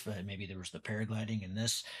life. Maybe there was the paragliding and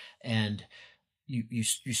this, and you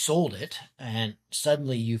sold it, and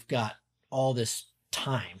suddenly you've got all this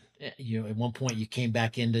time. At one point you came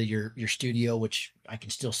back into your studio, which I can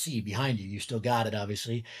still see behind you. You still got it,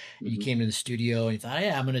 obviously. You Mhm. came to the studio and you thought,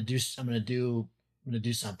 yeah, I'm gonna do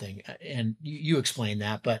something, and you explained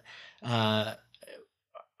that. But uh,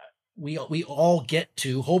 we all get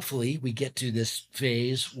to, hopefully we get to this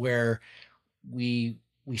phase where we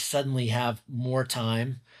we suddenly have more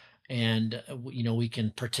time, and we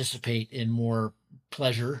can participate in more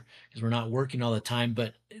pleasure because we're not working all the time.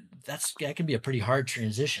 But that can be a pretty hard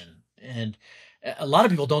transition, and a lot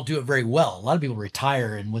of people don't do it very well. A lot of people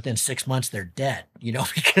retire and within 6 months they're dead,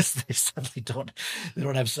 because they suddenly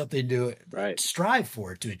don't have something to Right. strive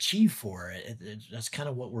for, to achieve for. That's kind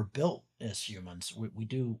of what we're built as humans.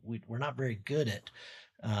 We're not very good at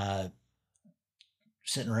uh,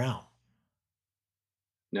 sitting around.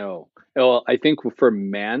 No. Well, I think for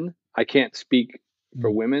men, I can't speak for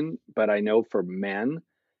Mm. women, but I know for men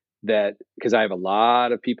that, because I have a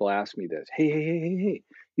lot of people ask me this. Hey, hey, hey, hey, hey.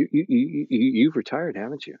 You've retired,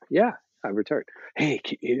 haven't you? Yeah, I've retired. Hey,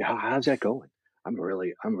 how's that going? I'm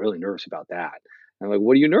really nervous about that. I'm like,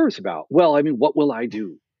 what are you nervous about? Well, I mean, what will I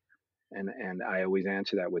do? And I always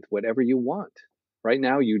answer that with whatever you want. Right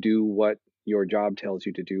now, you do what your job tells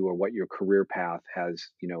you to do, or what your career path has,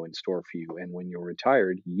 in store for you. And when you're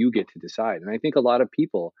retired, you get to decide. And I think a lot of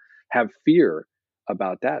people have fear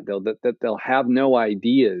about that. They'll have no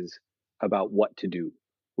ideas about what to do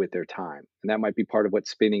with their time, and that might be part of what's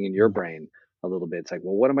spinning in your Mm. brain a little bit. It's like,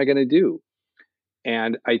 well, what am I going to do?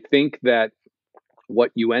 And I think that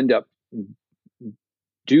what you end up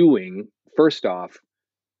doing, first off,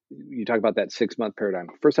 you talk about that 6-month paradigm.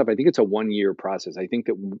 First off, I think it's a 1 year process. I think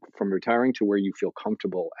that from retiring to where you feel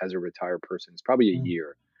comfortable as a retired person is probably a Mm.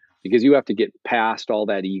 year, because you have to get past all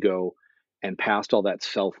that ego and past all that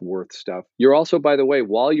self worth stuff. You're also, by the way,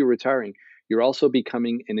 while you're retiring, you're also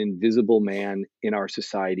becoming an invisible man in our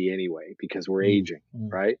society anyway, because we're Mm. aging,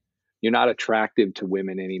 Mm. right? You're not attractive to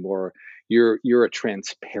women anymore. You're a Mm.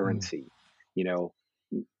 transparency, you know,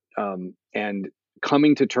 and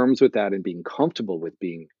coming to terms with that and being comfortable with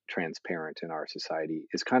being transparent in our society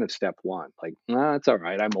is kind of step one. Like, nah, it's all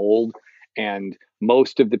right. I'm old, and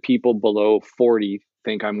most of the people below 40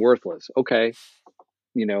 think I'm worthless. Okay,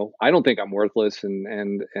 I don't think I'm worthless, and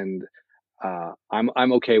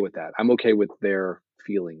I'm okay with that. I'm okay with their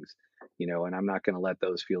feelings, and I'm not going to let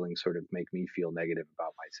those feelings sort of make me feel negative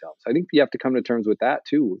about myself. So I think you have to come to terms with that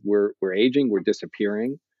too. We're aging, we're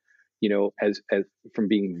disappearing, as from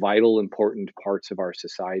being vital, important parts of our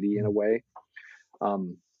society in a Mm. way.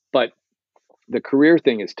 But the career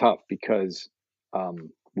thing is tough because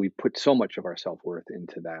we put so much of our self worth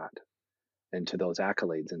into that. and to those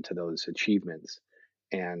accolades and to those achievements.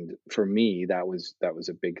 And for me, that was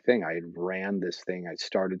a big thing. I had ran this thing. I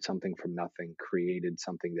started something from nothing, created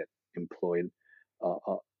something that employed a,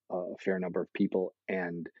 a, a fair number of people,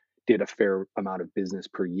 and did a fair amount of business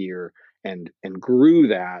per year, and grew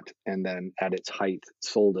that, and then at its height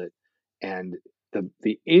sold it. And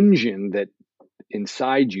the engine that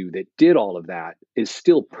inside you that did all of that is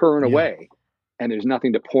still purring Yeah. away, and there's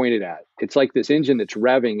nothing to point it at. It's like this engine that's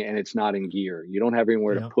revving and it's not in gear. You don't have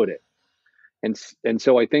anywhere to Yeah. put it. And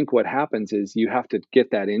so I think what happens is you have to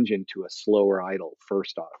get that engine to a slower idle.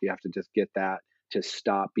 First off, you have to just get that to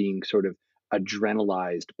stop being sort of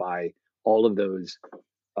adrenalized by all of those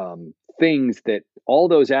things, that all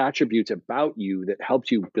those attributes about you that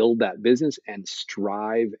helped you build that business and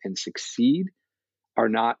strive and succeed are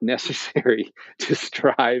not necessary to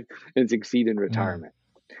strive and succeed in Mm. retirement.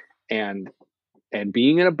 And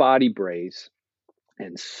being in a body brace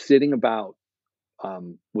and sitting about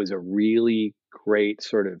was a really great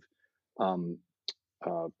sort of um,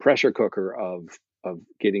 pressure cooker of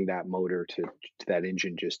getting that motor to that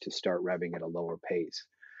engine just to start revving at a lower pace.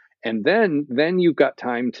 And then you've got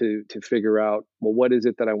time to figure out, well, what is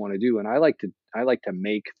it that I want to do? And I like to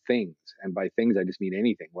make things, and by things I just mean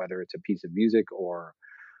anything, whether it's a piece of music or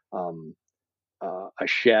um, a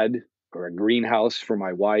shed or a greenhouse for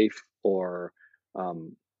my wife, or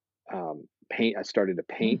um, paint. I started to Mm.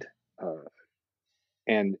 paint, uh,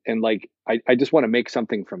 and like I just want to make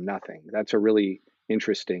something from nothing. That's a really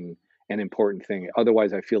interesting and important thing.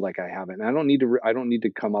 Otherwise, I feel like I haven't. And I don't need to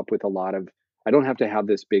come up with a lot of. I don't have to have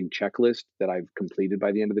this big checklist that I've completed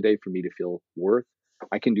by the end of the day for me to feel worth.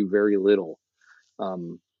 I can do very little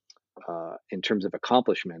um, in terms of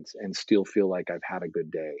accomplishments and still feel like I've had a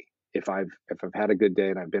good day. If I've had a good day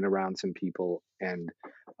and I've been around some people, and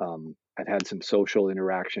I've had some social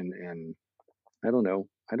interaction, and I don't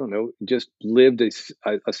know, just lived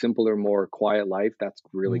a simpler, more quiet life, that's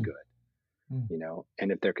really Mm. good, Mm.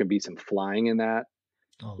 And if there can be some flying in that,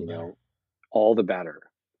 All the you better. know, all the better,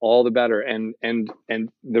 all the better. And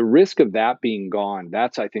the risk of that being gone,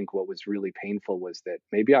 that's, I think, what was really painful, was that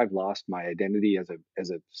maybe I've lost my identity as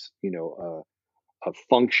a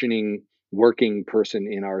functioning, working person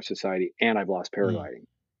in our society, and I've lost Mm. paragliding.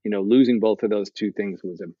 Losing both of those two things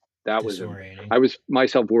was a that was a Disorienting. I was my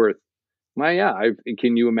self worth. Yeah,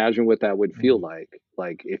 can you imagine what that would feel Mm. like?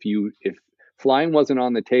 Like if flying wasn't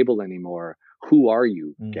on the table anymore, who are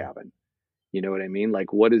you, Mm. Gavin? You know what I mean?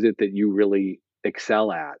 Like, what is it that you really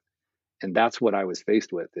excel at? And that's what I was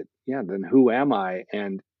faced with. Then who am I?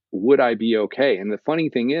 And would I be okay? And the funny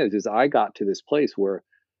thing is I got to this place where,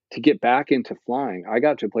 to get back into flying, I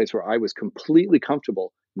got to a place where I was completely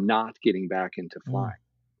comfortable not getting back into Mm. flying.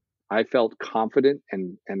 I felt confident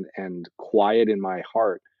and quiet in my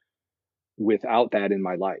heart without that in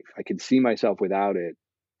my life. I could see myself without it.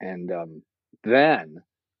 And then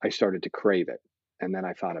I started to crave it. And then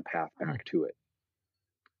I found a path Mm. back to it.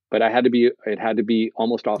 But it had to be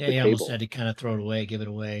almost off Yeah, the you almost had table. to kind of throw it away, give it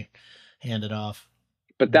away, hand it off.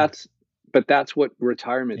 But Mm. that's what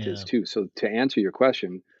retirement is Yeah. too. So to answer your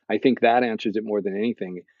question, I think that answers it more than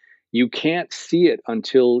anything. You can't see it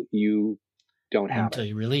until you don't have Until it.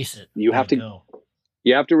 you release it, You let have it to go.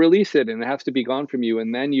 you have to release it, and it has to be gone from you,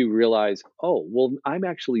 and then you realize, oh, well, I'm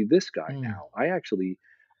actually this guy Mm. now.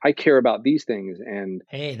 I care about these things, and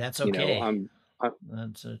Hey, that's you know, okay. I'm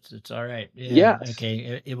It's all right. Yeah. yes.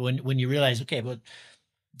 Okay. When you realize, okay, but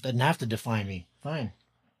it doesn't have to define me. Fine.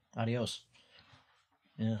 Adios.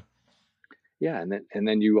 Yeah. Yeah, and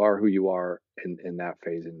then you are who you are in that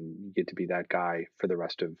phase, and you get to be that guy for the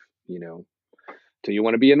rest of, you know, till you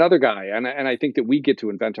want to be another guy. And I think that we get to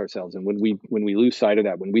invent ourselves, and when we lose sight of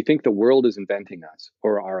that, when we think the world is inventing us,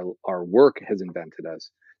 or our work has invented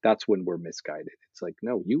us, that's when we're misguided. It's like,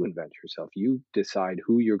 no, you invent yourself. You decide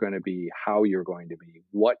who you're going to be, how you're going to be,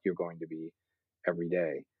 what you're going to be every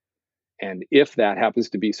day. And if that happens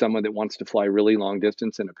to be someone that wants to fly really long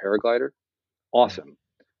distance in a paraglider, Yeah. awesome.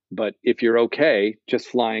 But if you're okay just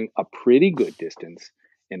flying a pretty good distance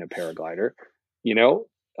in a paraglider, you know,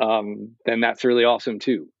 then that's really awesome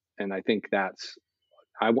too. And I think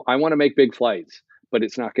I want to make big flights, but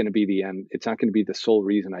it's not going to be the end. It's not going to be the sole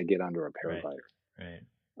reason I get under a Right. paraglider. Right.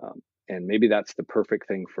 And maybe that's the perfect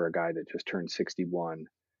thing for a guy that just turned 61,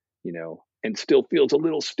 and still feels a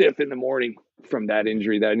little stiff in the morning from that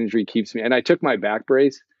injury. That injury keeps me. And I took my back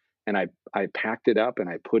brace, and I packed it up, and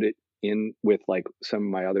I put it in with like some of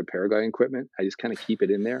my other paragliding equipment. I just kind of keep it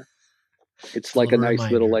in there. It's Just a like a little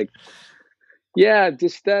nice little, reminder. like, yeah,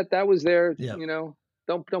 just that was there. Yep.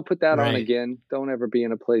 Don't put that on Right. again. Don't ever be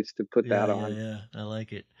in a place to put Yeah. that Yeah. on. Yeah. I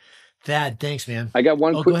like it. Thad, thanks, man. I got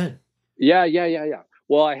one Oh, go quick. ahead. Yeah, yeah, yeah, yeah.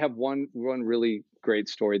 Well, I have one really great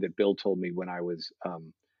story that Bill told me when I was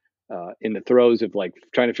in the throes of like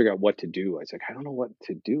trying to figure out what to do. I was like, I don't know what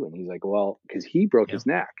to do, and he's like, well, because he broke Yep. his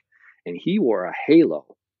neck, and he wore a halo,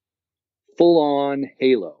 full on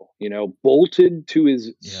halo, bolted to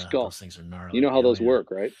his Yeah, skull. those things are gnarly. You know how those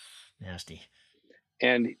work, right? Nasty.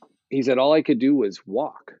 And he said all I could do was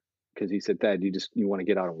walk, because he said, Thad, you want to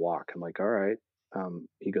get out and walk. I'm like, all right.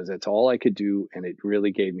 He goes, that's all I could do, and it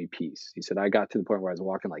really gave me peace. He said, I got to the point where I was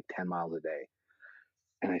walking like 10 miles a day.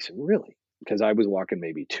 And I said, really? Because I was walking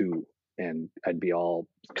maybe 2, and I'd be all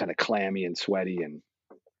kind of clammy and sweaty.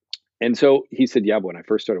 And so he said, yeah, but when I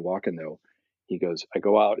first started walking, though, he goes, I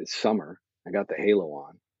go out, it's summer, I got the halo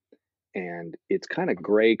on, and it's kind of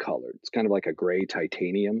gray colored. It's kind of like a gray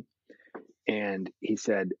titanium. And he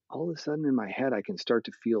said, all of a sudden in my head, I can start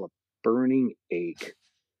to feel a burning ache,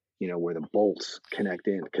 where the bolts connect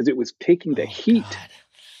in, because it was taking the heat. God.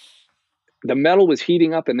 The metal was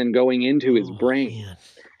heating up and then going into his brain. Man.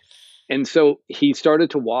 And so he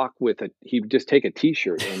started to walk he'd just take a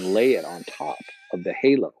t-shirt and lay it on top of the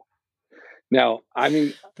halo. Now, I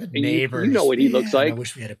mean, the neighbors, you know what he looks like. I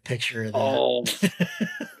wish we had a picture of that. Oh,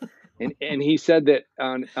 and he said that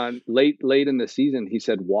on late in the season, he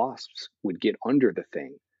said wasps would get under the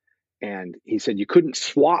thing. And he said you couldn't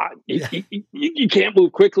swat. You can't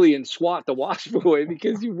move quickly and swat the wasp away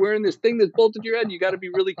because you're wearing this thing that's bolted to your head. You got to be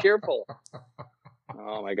really careful.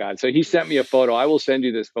 Oh my God! So he sent me a photo. I will send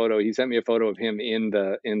you this photo. He sent me a photo of him in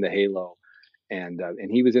the halo, and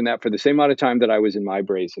he was in that for the same amount of time that I was in my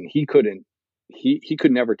brace, and he couldn't. He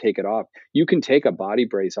could never take it off. You can take a body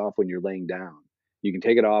brace off when you're laying down. You can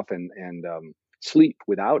take it off and sleep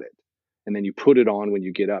without it, and then you put it on when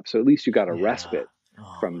you get up. So at least you got a respite.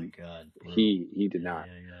 From my God, he did not.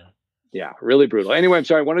 Yeah, really brutal. Anyway, I'm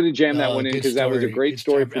sorry. I wanted to jam that one in because that was a great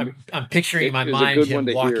story. I'm picturing in my mind him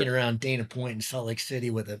walking around Dana Point in Salt Lake City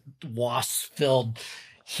with a wasp-filled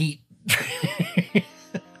heat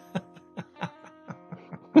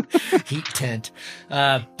heat tent.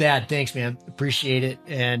 Thad, thanks, man. Appreciate it,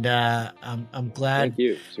 and I'm glad. Thank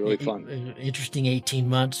you. It's really fun. Interesting 18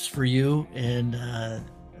 months for you, and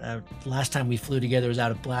last time we flew together was out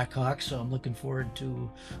of Black Hawk, so I'm looking forward to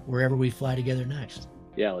wherever we fly together next.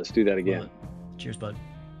 Yeah, let's do that again. Cheers, bud.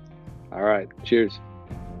 All right. Cheers.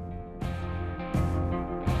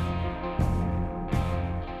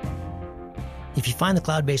 If you find the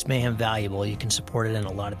Cloud-Based Mayhem valuable, you can support it in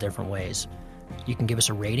a lot of different ways. You can give us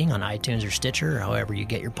a rating on iTunes or Stitcher, or however you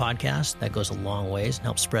get your podcast. That goes a long ways and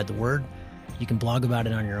helps spread the word. You can blog about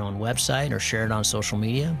it on your own website or share it on social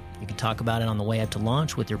media. You can talk about it on the way up to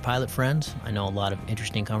launch with your pilot friends. I know a lot of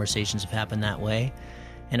interesting conversations have happened that way.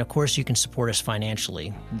 And of course, you can support us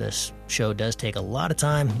financially. This show does take a lot of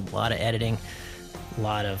time, a lot of editing, a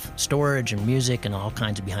lot of storage and music and all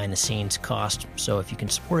kinds of behind the scenes cost. So if you can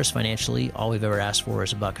support us financially, all we've ever asked for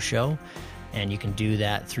is $1 a show. And you can do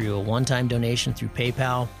that through a one-time donation through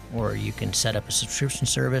PayPal, or you can set up a subscription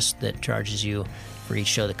service that charges you for each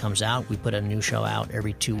show that comes out. We put a new show out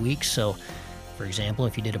every 2 weeks. So, for example,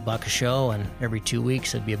 if you did $1 a show and every 2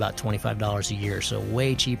 weeks, it'd be about $25 a year. So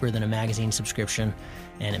way cheaper than a magazine subscription,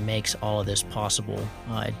 and it makes all of this possible.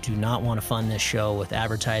 I do not want to fund this show with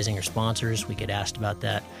advertising or sponsors. We get asked about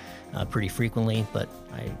that pretty frequently, but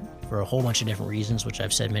for a whole bunch of different reasons, which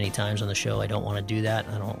I've said many times on the show, I don't want to do that.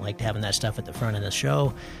 I don't like having that stuff at the front of the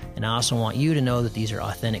show. And I also want you to know that these are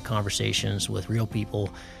authentic conversations with real people,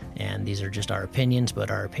 and these are just our opinions, but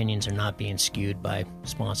our opinions are not being skewed by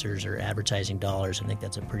sponsors or advertising dollars. I think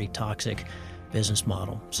that's a pretty toxic business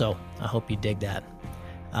model. So I hope you dig that.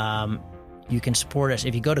 You can support us.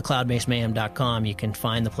 If you go to cloudbasedmayhem.com, you can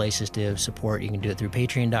find the places to support. You can do it through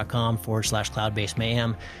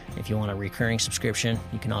patreon.com/cloudbasedmayhem. If you want a recurring subscription,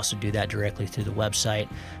 you can also do that directly through the website.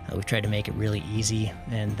 We've tried to make it really easy,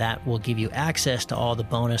 and that will give you access to all the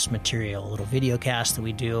bonus material, little video casts that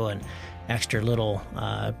we do, and extra little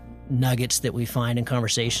nuggets that we find in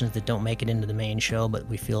conversations that don't make it into the main show, but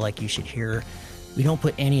we feel like you should hear. We don't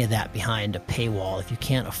put any of that behind a paywall. If you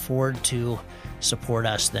can't afford to support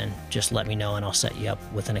us, then just let me know and I'll set you up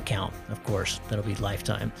with an account. Of course, that'll be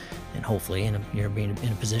lifetime, and hopefully you're being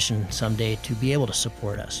in a position someday to be able to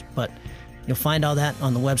support us. But you'll find all that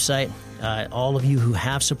on the website. All of you who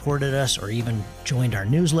have supported us or even joined our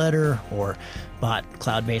newsletter or bought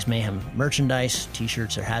Cloud-Based Mayhem merchandise,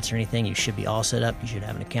 t-shirts or hats or anything, you should be all set up. You should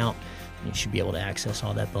have an account, and you should be able to access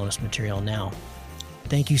all that bonus material now.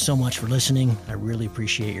 Thank you so much for listening. I really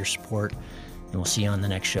appreciate your support, and we'll see you on the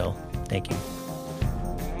next show. Thank you.